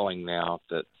of swelling now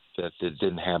that it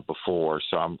didn't have before.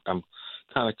 So I'm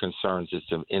kind of concerned it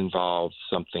involves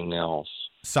something else.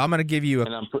 So I'm going to give you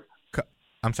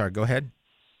I'm sorry, go ahead.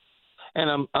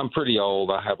 And I'm pretty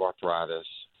old. I have arthritis.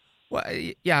 Well,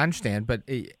 yeah, I understand, but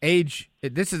age.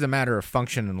 This is a matter of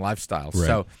function and lifestyle.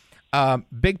 Right. So,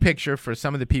 big picture for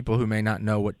some of the people who may not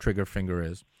know what trigger finger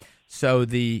is. So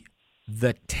the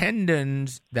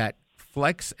tendons that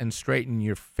flex and straighten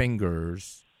your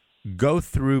fingers go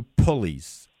through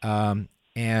pulleys,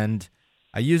 and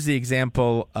I use the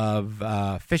example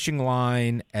of fishing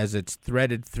line as it's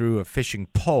threaded through a fishing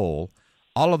pole.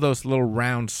 All of those little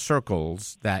round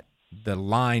circles that the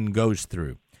line goes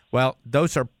through. Well,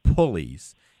 those are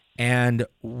pulleys, and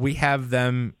we have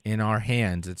them in our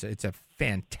hands. It's a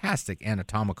fantastic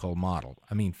anatomical model.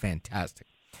 I mean, fantastic.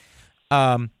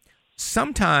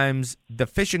 Sometimes the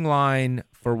fishing line,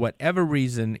 for whatever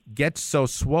reason, gets so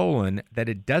swollen that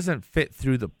it doesn't fit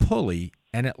through the pulley,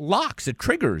 and it locks, it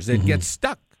triggers, it gets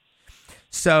stuck.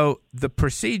 So the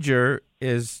procedure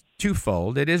is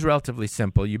twofold. It is relatively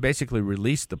simple. You basically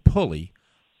release the pulley,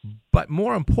 But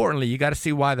more importantly, you got to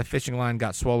see why the fishing line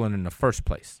got swollen in the first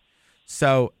place.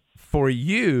 So for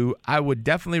you, I would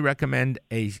definitely recommend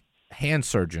a hand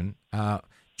surgeon.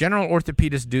 General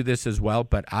orthopedists do this as well,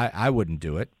 but I wouldn't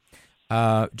do it,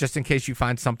 just in case you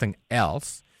find something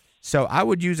else. So I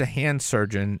would use a hand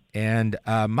surgeon, and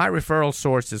my referral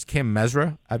source is Kim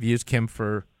Mesra. I've used Kim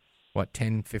for,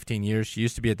 10, 15 years. She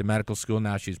used to be at the medical school.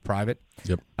 Now she's private.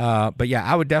 Yep. But, yeah,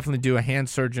 I would definitely do a hand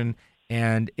surgeon,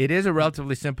 and it is a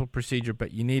relatively simple procedure,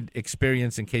 but you need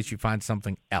experience in case you find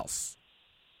something else.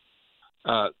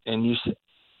 And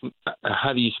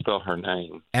how do you spell her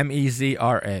name?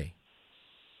 Mezra.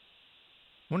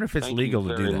 Wonder if it's Thank legal you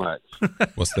to do very that. much.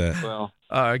 What's that?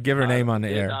 Well, Give her name on the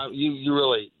air. You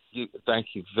really thank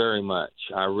you very much.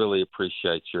 I really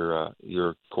appreciate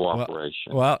your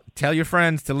cooperation. Well, tell your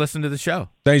friends to listen to the show.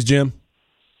 Thanks, Jim.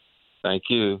 Thank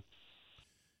you.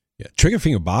 Yeah, trigger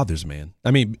finger bothers, man.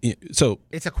 I mean, so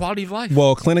It's a quality of life.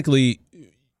 well, clinically,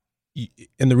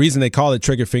 and the reason they call it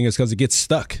trigger finger is because it gets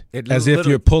stuck, It as if literally-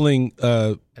 you're pulling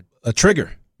a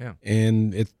trigger. Yeah.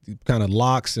 And it kind of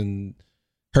locks and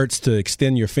hurts to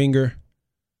extend your finger.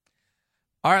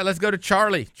 All right, let's go to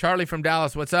Charlie. Charlie from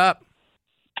Dallas, what's up?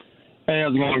 Hey,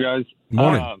 how's it going, guys?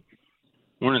 Morning.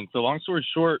 Morning. So long story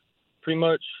short, pretty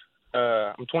much,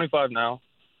 I'm 25 now.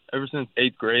 Ever since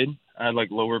 8th grade, I had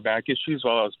lower back issues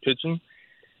while I was pitching.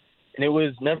 And it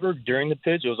was never during the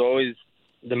pitch. It was always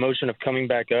the motion of coming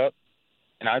back up.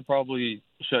 And I probably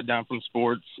shut down from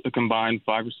sports a combined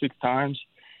 5 or 6 times.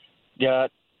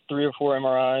 Got 3 or 4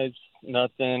 MRIs,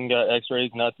 nothing. Got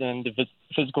x-rays, nothing. Did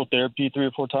physical therapy 3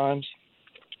 or 4 times.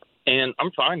 And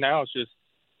I'm fine now. It's just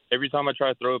every time I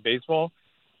try to throw a baseball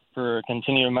for a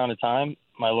continued amount of time,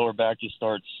 my lower back just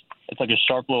starts. It's like a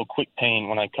sharp little quick pain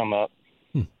when I come up.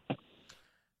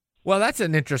 Well, that's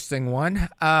an interesting one.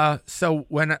 So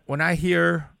when I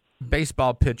hear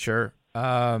baseball pitcher,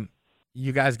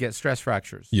 you guys get stress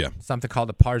fractures. Yeah. Something called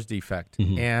a pars defect.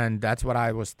 Mhm. And that's what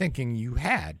I was thinking you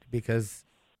had because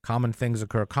common things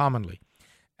occur commonly.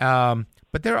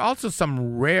 But there are also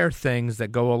some rare things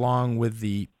that go along with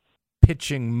the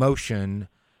pitching motion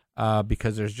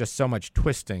because there's just so much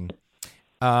twisting.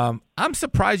 I'm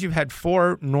surprised you've had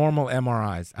 4 normal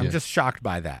MRIs. I'm just shocked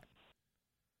by that.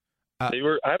 I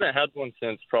haven't had one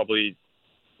since probably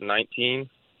 19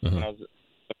 when I was in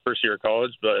the first year of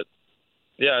college. But,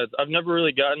 yeah, I've never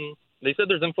really gotten – they said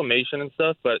there's inflammation and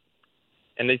stuff,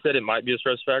 and they said it might be a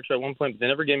stress fracture at one point, but they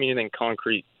never gave me anything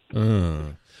concrete.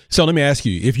 So let me ask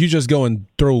you, if you just go and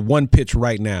throw one pitch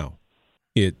right now,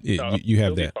 you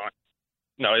have that. Fine.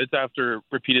 No, it's after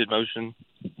repeated motion.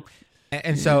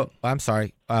 And so, I'm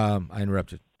sorry, I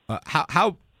interrupted.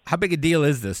 How big a deal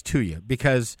is this to you?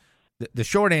 Because the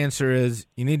short answer is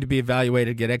you need to be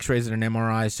evaluated, get X-rays and an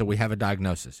MRI, so we have a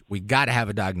diagnosis. We got to have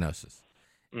a diagnosis.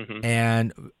 Mm-hmm.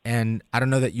 And I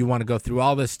don't know that you want to go through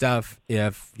all this stuff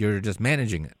if you're just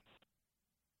managing it.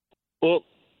 Well,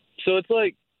 so it's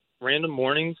like random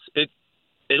mornings.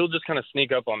 It'll just kind of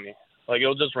sneak up on me.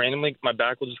 It'll just randomly, my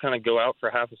back will just kind of go out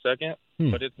for half a second,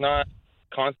 but it's not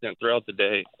constant throughout the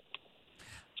day.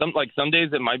 Some days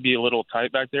it might be a little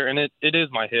tight back there, and it is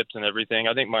my hips and everything.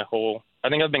 I think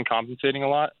I've been compensating a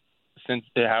lot since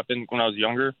it happened when I was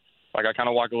younger. I kind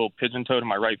of walk a little pigeon-toed to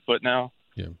my right foot now.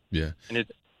 Yeah. And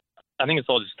I think it's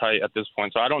all just tight at this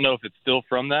point. So I don't know if it's still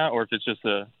from that or if it's just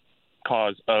a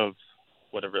cause of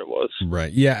whatever it was.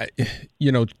 Right. Yeah.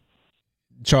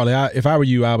 Charlie, if I were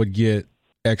you, I would get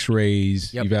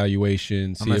X-rays,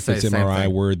 evaluation, see if it's MRI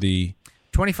worthy.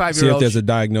 25-year-old. See if there's a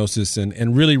diagnosis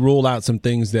and really rule out some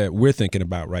things that we're thinking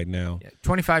about right now.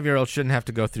 25-year-olds shouldn't have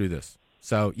to go through this.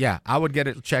 So, yeah, I would get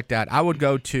it checked out. I would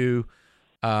go to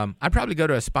I'd probably go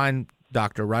to a spine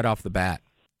doctor right off the bat.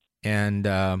 And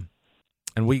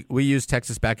we use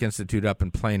Texas Back Institute up in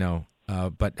Plano.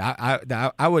 But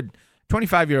I would,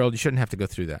 25-year-old, you shouldn't have to go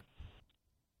through that.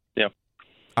 Yeah.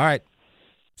 All right.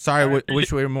 Sorry,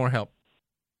 wish we were more help.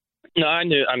 No, I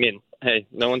knew. I mean, hey,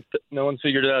 no one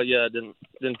figured it out yet.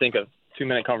 Didn't think a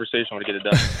 2-minute conversation would get it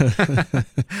done.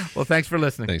 Well, thanks for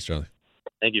listening. Thanks, Charlie.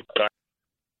 Thank you. Bye.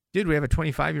 Dude, we have a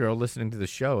 25-year-old listening to the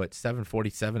show at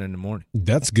 7:47 in the morning.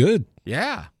 That's good.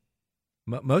 Yeah.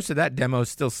 Most of that demo is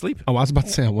still sleeping. Oh, I was about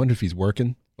to say, I wonder if he's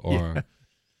working or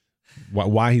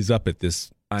why he's up at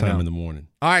this time in the morning.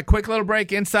 All right, quick little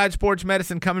break. Inside Sports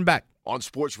Medicine coming back. On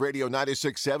Sports Radio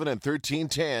 96.7 and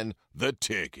 1310, The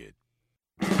Ticket.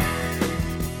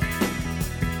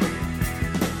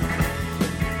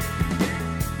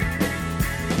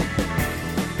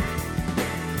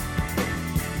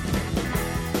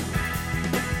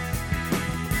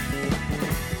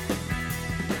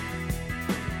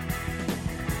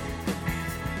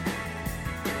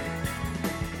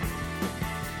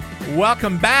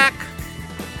 Welcome back.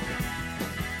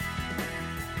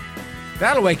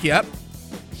 That'll wake you up.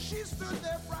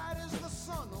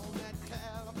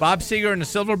 Bob Seger and the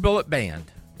Silver Bullet Band.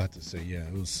 About to say, yeah,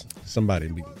 it was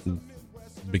somebody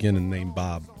beginning name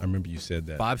Bob. I remember you said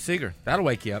that. Bob Seger. That'll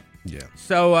wake you up. Yeah.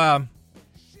 So,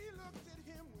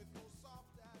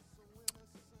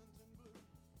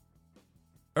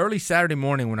 early Saturday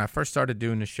morning when I first started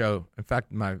doing the show, in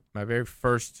fact, my very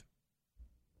first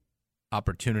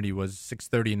opportunity was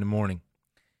 6:30 in the morning.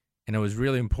 And it was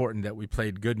really important that we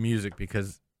played good music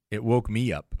because it woke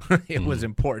me up. It was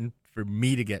important for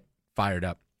me to get fired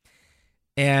up.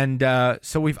 And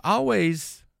so we've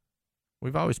always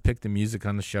picked the music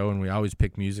on the show, and we always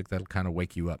pick music that'll kind of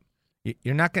wake you up.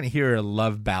 You're not going to hear a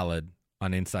love ballad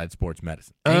on Inside Sports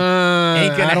Medicine. Ain't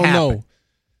gonna I don't happen. know.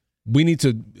 We need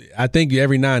to. I think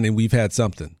every now and then we've had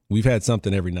something. We've had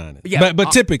something every now and then. Yeah,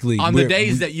 but typically on the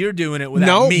days that you're doing it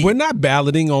without me. No, we're not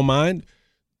ballading on mine.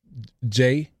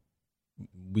 Jay,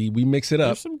 we mix it up.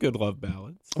 There's some good love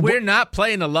ballads. We're not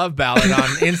playing a love ballad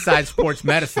on Inside Sports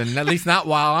Medicine, at least not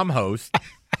while I'm host.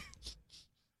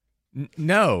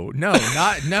 No. There's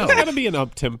got to be an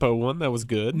up-tempo one that was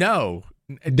good. No.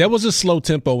 There was a slow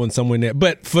tempo in somewhere in there,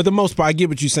 but for the most part, I get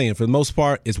what you're saying. For the most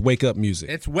part, it's wake up music.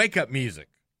 It's wake up music.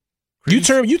 You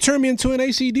turn me into an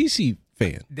AC/DC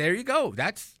fan. There you go.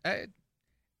 That's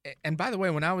and by the way,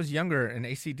 when I was younger and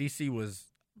AC/DC was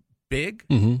big,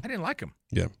 I didn't like them.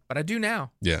 Yeah, but I do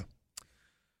now. Yeah.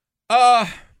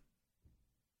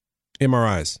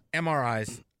 MRIs.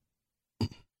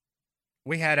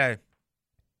 We had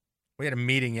a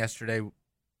meeting yesterday,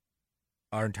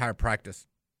 our entire practice,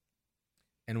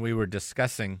 and we were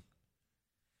discussing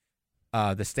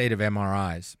the state of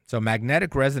MRIs. So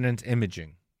magnetic resonance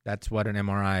imaging. That's what an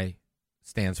MRI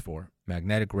stands for,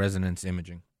 magnetic resonance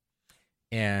imaging.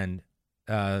 And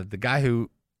the guy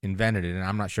who invented it, and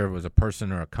I'm not sure if it was a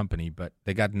person or a company, but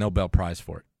they got the Nobel Prize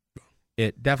for it.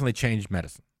 It definitely changed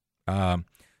medicine.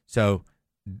 So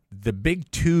the big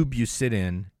tube you sit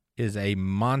in is a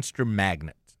monster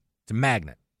magnet. It's a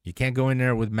magnet. You can't go in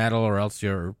there with metal or else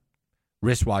your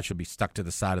wristwatch will be stuck to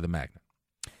the side of the magnet.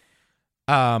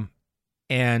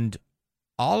 And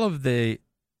all of the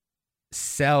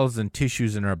cells and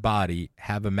tissues in our body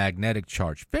have a magnetic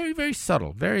charge. Very, very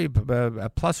subtle, very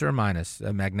a plus or minus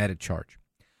a magnetic charge.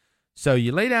 So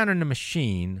you lay down in the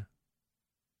machine,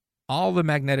 all the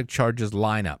magnetic charges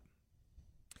line up.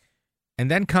 And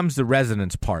then comes the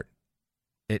resonance part.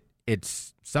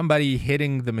 It's somebody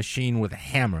hitting the machine with a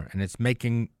hammer, and it's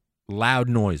making loud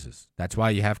noises. That's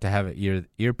why you have to have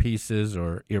earpieces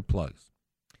or earplugs.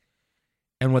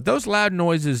 And what those loud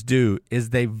noises do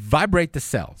is they vibrate the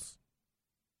cells.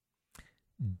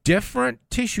 Different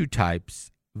tissue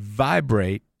types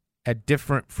vibrate at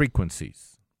different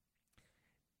frequencies.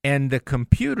 And the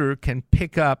computer can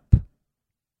pick up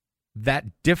that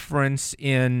difference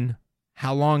in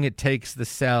how long it takes the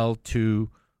cell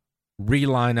to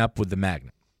reline up with the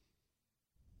magnet.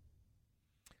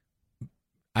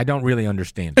 I don't really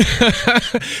understand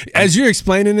it. As you're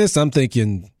explaining this, I'm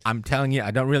thinking... I'm telling you,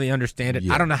 I don't really understand it.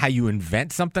 Yeah. I don't know how you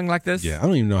invent something like this. Yeah, I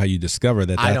don't even know how you discover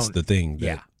that that's the thing.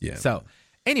 Yeah. Yeah. So,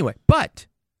 anyway, but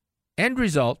end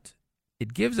result,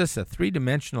 it gives us a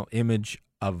three-dimensional image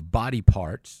of body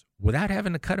parts without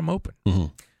having to cut them open.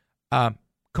 Mm-hmm.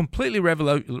 Completely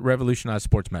revolutionized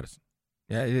sports medicine.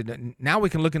 Yeah, now we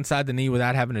can look inside the knee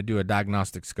without having to do a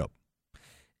diagnostic scope.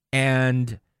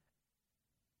 And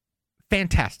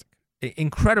fantastic,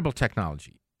 incredible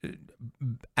technology.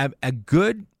 A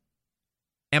good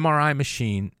MRI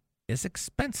machine is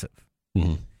expensive.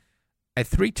 Mm-hmm. A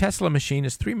 3 Tesla machine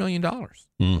is $3 million.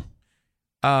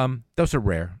 Those are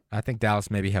rare. I think Dallas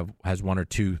maybe has 1 or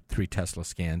 2 3 Tesla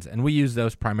scans, and we use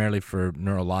those primarily for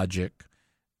neurologic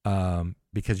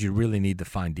because you really need the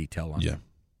fine detail on them.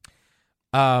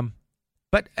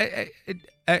 But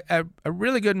a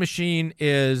really good machine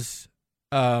is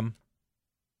a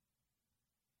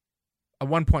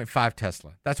 1.5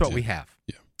 Tesla. That's what we have.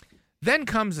 Yeah. Then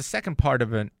comes the second part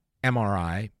of an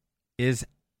MRI is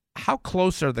how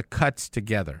close are the cuts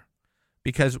together?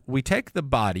 Because we take the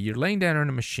body, you're laying down in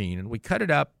a machine, and we cut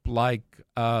it up like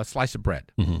a slice of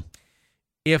bread. Mm-hmm.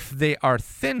 If they are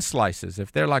thin slices,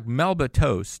 if they're like Melba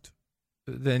toast,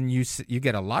 then you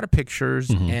get a lot of pictures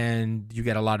and you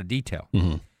get a lot of detail.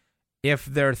 Mm-hmm. If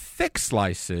they're thick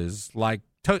slices like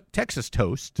Texas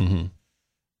toast,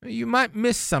 you might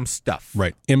miss some stuff.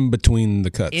 Right, in between the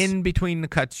cuts. In between the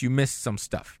cuts, you miss some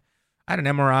stuff. I had an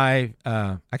MRI.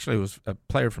 Actually, it was a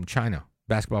player from China,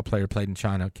 basketball player played in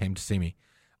China, came to see me.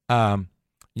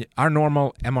 Our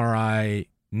normal MRI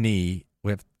knee,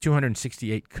 we have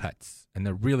 268 cuts, and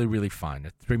they're really, really fine.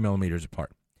 They're 3 millimeters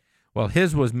apart. Well,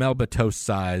 his was Melba toast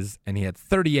size, and he had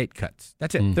 38 cuts.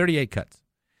 That's it, 38 cuts.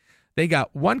 They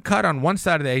got one cut on one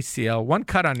side of the ACL, one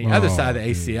cut on the other side of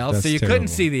the ACL, so you couldn't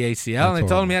see the ACL, and they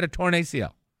told him he had a torn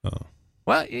ACL. Oh.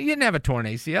 Well, you didn't have a torn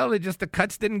ACL. It just the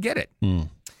cuts didn't get it. And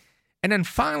then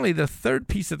finally, the third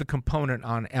piece of the component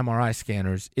on MRI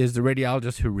scanners is the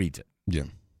radiologist who reads it. Yeah.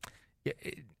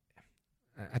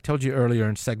 I told you earlier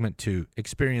in segment 2,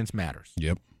 experience matters.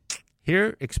 Yep.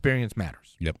 Here, experience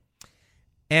matters. Yep.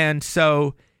 And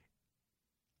so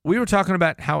we were talking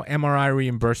about how MRI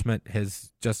reimbursement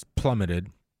has just plummeted.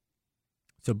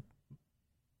 So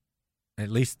at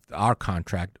least our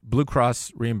contract, Blue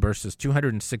Cross reimburses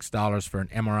 $206 for an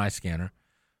MRI scanner,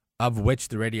 of which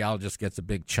the radiologist gets a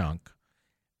big chunk.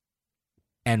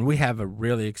 And we have a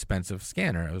really expensive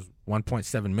scanner. It was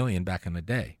 $1.7 million back in the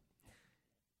day.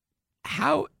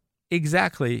 How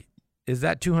exactly is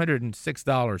that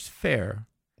 $206 fair?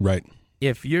 Right.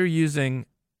 If you're using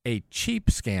a cheap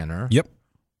scanner Yep.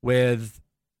 with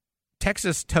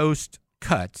Texas toast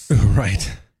cuts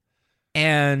Right.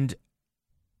 and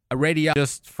a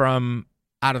radiologist from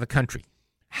out of the country.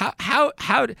 How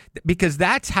because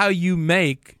that's how you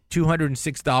make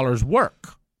 $206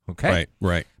 work. Okay?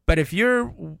 Right. But if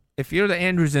you're the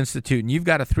Andrews Institute and you've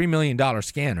got a $3 million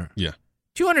scanner, Yeah.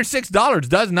 $206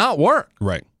 does not work.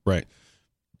 Right.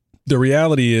 The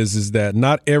reality is that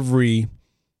not every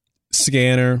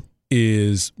scanner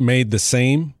is made the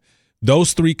same.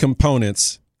 Those three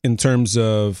components in terms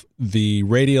of the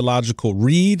radiological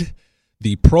read,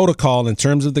 the protocol in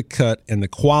terms of the cut, and the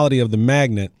quality of the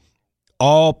magnet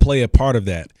all play a part of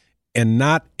that. And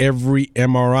not every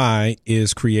MRI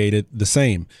is created the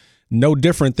same. No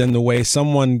different than the way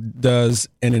someone does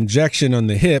an injection on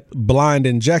the hip, blind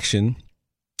injection,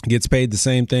 gets paid the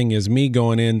same thing as me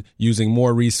going in using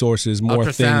more resources,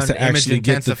 more things to actually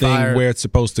get the thing where it's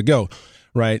supposed to go,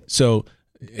 right? So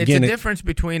again, it's a difference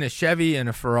between a Chevy and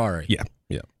a Ferrari. Yeah.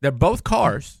 They're both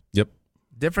cars. Yep.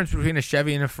 Difference between a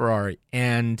Chevy and a Ferrari.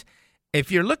 And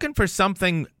if you're looking for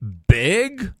something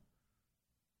big,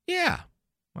 yeah,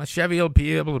 a Chevy will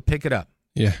be able to pick it up.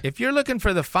 Yeah. If you're looking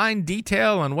for the fine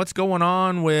detail on what's going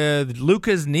on with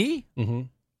Luca's knee, you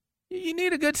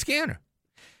need a good scanner.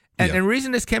 And the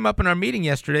reason this came up in our meeting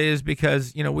yesterday is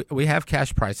because, we have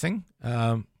cash pricing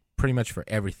pretty much for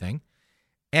everything.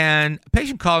 And a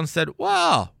patient called and said,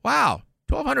 wow,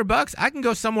 $1,200, I can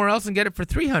go somewhere else and get it for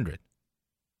 $300.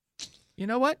 You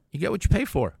know what? You get what you pay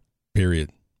for.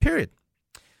 Period.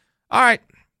 All right.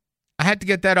 I had to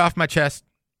get that off my chest.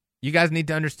 You guys need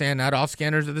to understand not all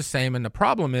scanners are the same. And the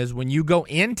problem is when you go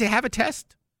in to have a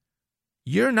test,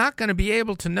 you're not going to be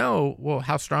able to know, well,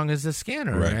 how strong is the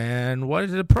scanner right. and what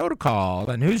is the protocol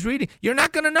and who's reading. You're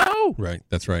not going to know. Right.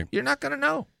 That's right. You're not going to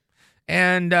know.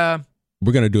 And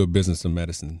we're going to do a business of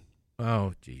medicine.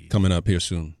 Oh, geez. Coming up here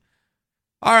soon.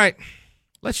 All right.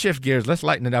 Let's shift gears. Let's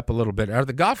lighten it up a little bit. Are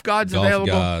the golf gods available?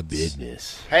 Gods.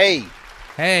 Business. Hey.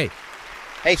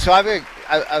 So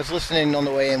I was listening on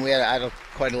the way in. I had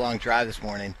quite a long drive this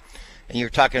morning, and you were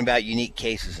talking about unique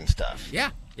cases and stuff. Yeah.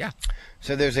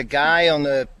 So there's a guy on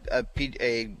a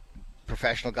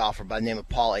professional golfer by the name of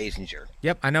Paul Azinger.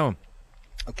 Yep, I know him.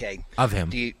 Okay. Of him.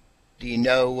 Do you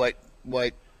know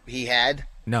what he had?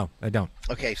 No, I don't.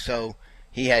 Okay, so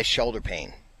he has shoulder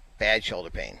pain, bad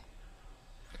shoulder pain.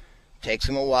 Takes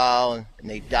him a while, and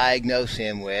they diagnose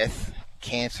him with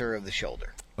cancer of the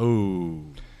shoulder. Oh.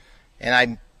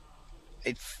 And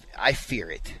I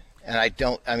fear it.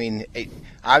 And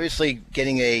obviously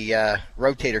getting a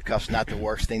rotator cuff's not the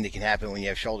worst thing that can happen when you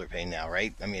have shoulder pain now,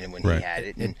 right? I mean, when right. he had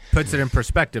it. It puts it in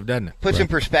perspective, doesn't it? Puts in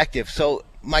perspective. So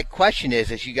my question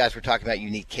is, as you guys were talking about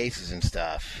unique cases and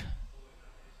stuff,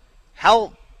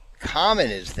 how common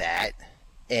is that?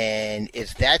 And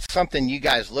is that something you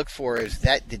guys look for?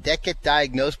 Did that get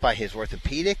diagnosed by his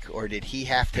orthopedic, or did he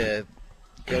have to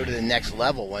go to the next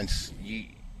level once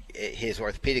his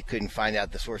orthopedic couldn't find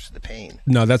out the source of the pain?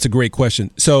 No, that's a great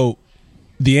question. So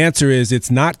the answer is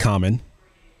it's not common.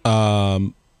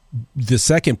 The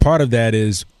second part of that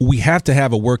is we have to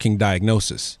have a working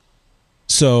diagnosis.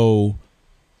 So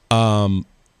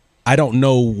I don't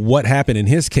know what happened in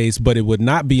his case, but it would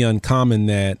not be uncommon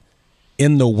that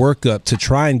in the workup to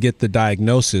try and get the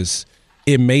diagnosis,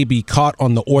 it may be caught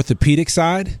on the orthopedic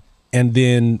side and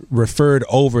then referred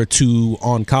over to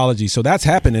oncology. So that's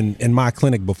happened in my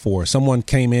clinic before. Someone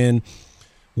came in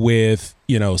with,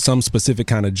 some specific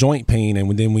kind of joint pain,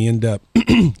 and then we end up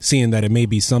seeing that it may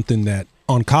be something that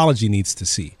oncology needs to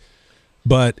see.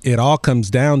 But it all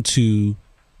comes down to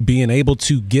being able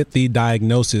to get the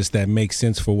diagnosis that makes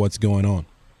sense for what's going on.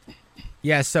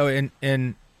 Yeah, so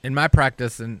in my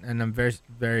practice, and I'm very,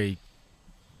 very,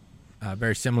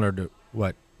 very similar to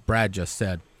what Brad just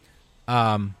said.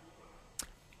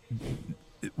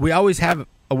 We always have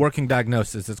a working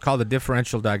diagnosis. It's called a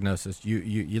differential diagnosis.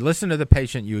 You listen to the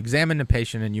patient, you examine the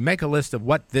patient, and you make a list of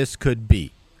what this could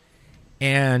be.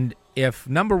 And if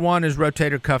number 1 is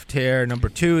rotator cuff tear, number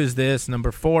 2 is this,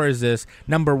 number 4 is this,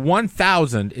 number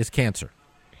 1,000 is cancer.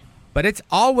 But it's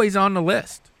always on the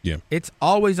list. Yeah. It's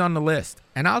always on the list.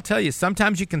 And I'll tell you,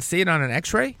 sometimes you can see it on an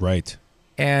x-ray. Right.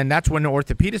 And that's when the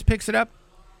orthopedist picks it up.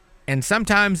 And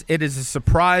sometimes it is a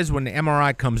surprise when the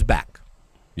MRI comes back.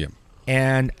 Yeah.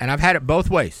 And I've had it both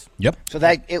ways. Yep. So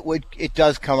that it would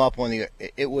come up on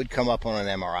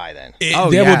an MRI then.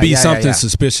 There would be something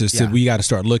suspicious suspicious that we got to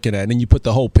start looking at, and then you put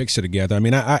the whole picture together. I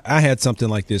mean, I had something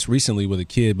like this recently with a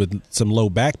kid with some low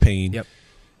back pain. Yep.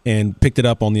 And picked it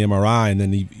up on the MRI, and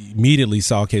then he immediately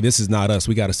saw, okay, this is not us.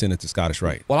 We got to send it to Scottish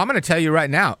Rite. Well, I'm going to tell you right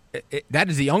now,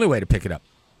 that is the only way to pick it up.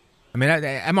 I mean,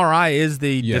 MRI is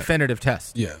the definitive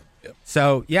test. Yeah. Yep.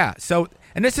 So, yeah. So,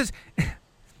 and this is,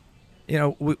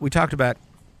 we talked about,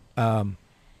 and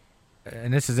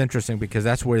this is interesting because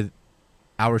that's where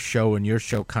our show and your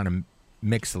show kind of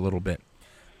mix a little bit.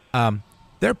 There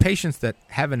are patients that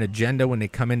have an agenda when they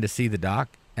come in to see the doc,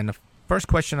 and the first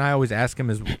question I always ask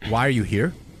them is, why are you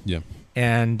here? Yeah.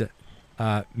 And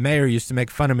Mayor used to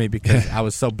make fun of me because I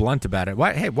was so blunt about it.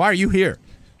 Why are you here?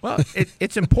 Well,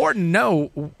 it's important to know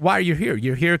why you're here.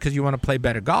 You're here because you want to play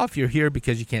better golf. You're here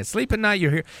because you can't sleep at night. You're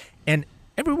here. And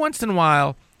every once in a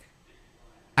while,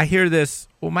 I hear this,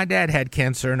 well, my dad had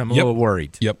cancer and I'm a little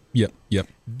worried. Yep.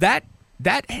 That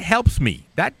helps me.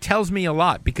 That tells me a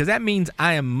lot because that means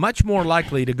I am much more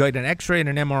likely to go to an x-ray and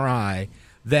an MRI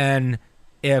than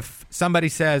if somebody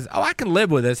says, oh, I can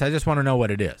live with this. I just want to know what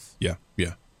it is. Yeah.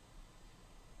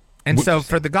 And so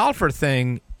for the golfer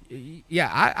thing,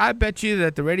 yeah, I bet you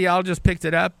that the radiologist picked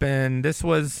it up, and this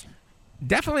was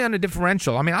definitely on a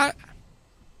differential. I mean, I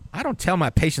don't tell my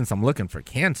patients I'm looking for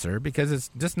cancer because it's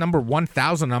just number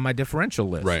 1,000 on my differential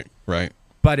list. Right.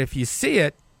 But if you see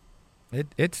it,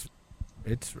 it's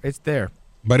there.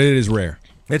 But it is rare.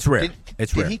 It's rare.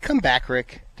 Did he come back,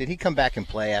 Rick? Did he come back and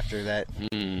play after that?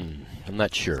 I'm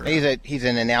not sure. He's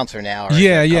an announcer now. Right?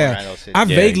 Yeah. I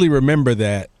vaguely remember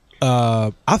that.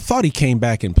 I thought he came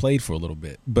back and played for a little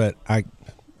bit, but I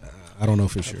don't know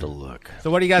for sure. Have to look.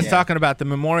 So what are you guys talking about? The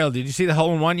Memorial? Did you see the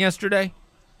hole-in-one yesterday?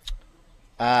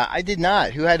 I did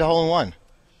not. Who had the hole-in-one?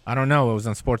 I don't know. It was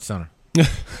on SportsCenter.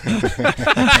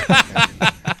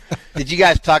 Did you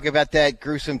guys talk about that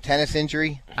gruesome tennis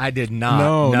injury? I did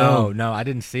not. No, I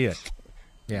didn't see it.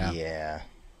 Yeah. Yeah.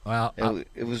 Well,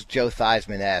 it was Joe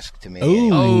Theismann-esque to me.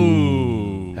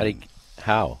 Oh.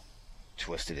 How?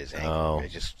 Twisted his ankle. Oh.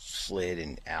 It just slid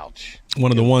and ouch.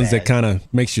 One of the ones that kind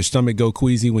of makes your stomach go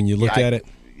queasy when you look at it.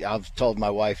 I've told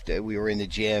my wife that we were in the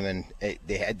gym and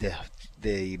they had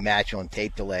the match on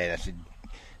tape delay, and I said,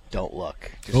 "Don't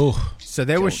look." So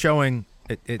they were showing.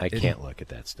 I can't look at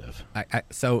that stuff.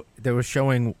 So they were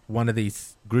showing one of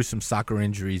these gruesome soccer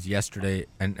injuries yesterday,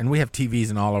 and we have TVs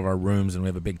in all of our rooms, and we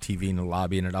have a big TV in the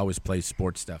lobby, and it always plays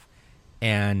sports stuff.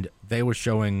 And they were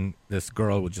showing this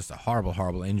girl with just a horrible,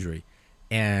 horrible injury.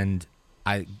 And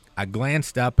I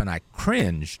glanced up and I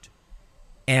cringed,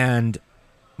 and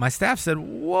my staff said,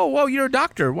 "Whoa, you're a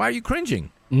doctor. Why are you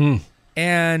cringing?"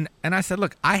 And I said,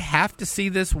 "Look, I have to see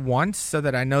this once so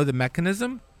that I know the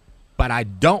mechanism, but I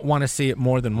don't want to see it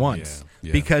more than once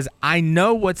because I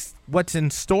know what's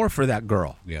in store for that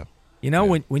girl." Yeah,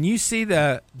 when you see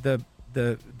the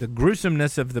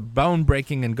gruesomeness of the bone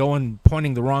breaking and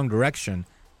pointing the wrong direction,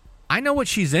 I know what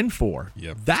she's in for.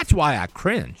 Yep. That's why I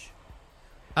cringe.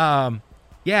 I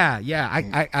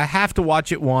have to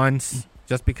watch it once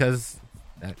just because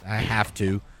I have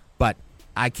to, but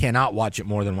I cannot watch it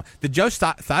more than once. The Joe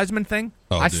Theismann thing,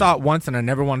 I saw it once and I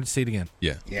never wanted to see it again.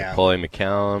 Yeah. Napoleon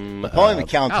McCallum. Napoleon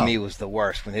McCallum to me was the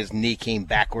worst when his knee came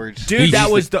backwards. Dude,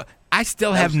 that was I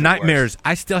still have nightmares.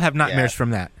 I still have nightmares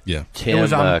from that. Yeah. Tim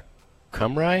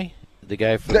Cumry, the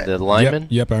guy from the lineman.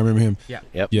 Yep, I remember him. Yeah.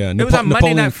 Yeah. It was on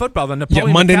Monday Night Football. The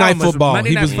Napoleon Monday Night McCallum Football.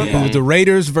 Monday Night Football. It was the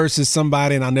Raiders versus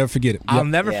somebody, and I'll never forget it. I'll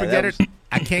never forget it.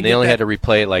 I can't. They only had to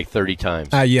replay it like 30 times.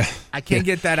 Yeah. I can't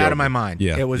get that out of my mind.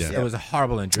 Yeah. It was a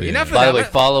horrible injury. Yeah. Enough of By that. the way,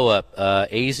 follow up.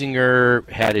 Azinger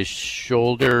had his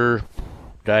shoulder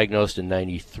diagnosed in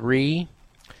 '93.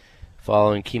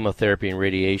 Following chemotherapy and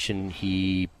radiation,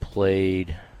 he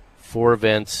played 4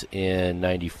 events in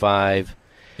 '95.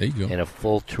 There you go. And a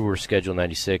full tour schedule in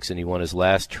 '96, and he won his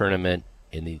last tournament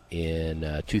in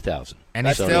 2000. And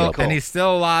he's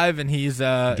still alive, and he's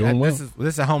doing well.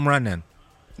 This is a home run then.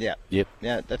 Yeah. Yep.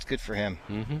 Yeah, that's good for him.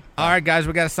 Mm-hmm. All right, guys,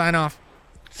 we got to sign off.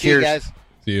 See you guys.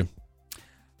 See you.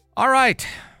 All right.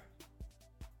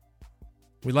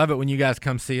 We love it when you guys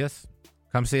come see us.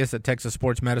 Come see us at Texas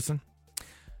Sports Medicine.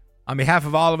 On behalf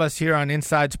of all of us here on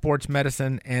Inside Sports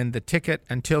Medicine and The Ticket,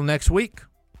 until next week.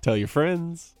 Tell your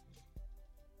friends.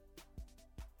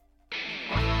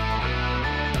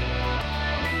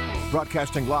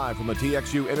 Broadcasting live from the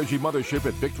TXU Energy Mothership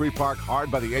at Victory Park, hard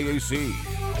by the AAC.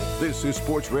 This is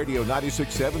Sports Radio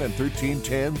 96.7 and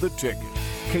 1310 The Ticket.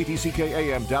 KTCK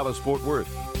AM Dallas Fort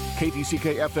Worth.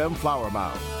 KTCK FM Flower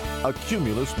Mound. A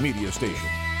Cumulus media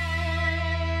station.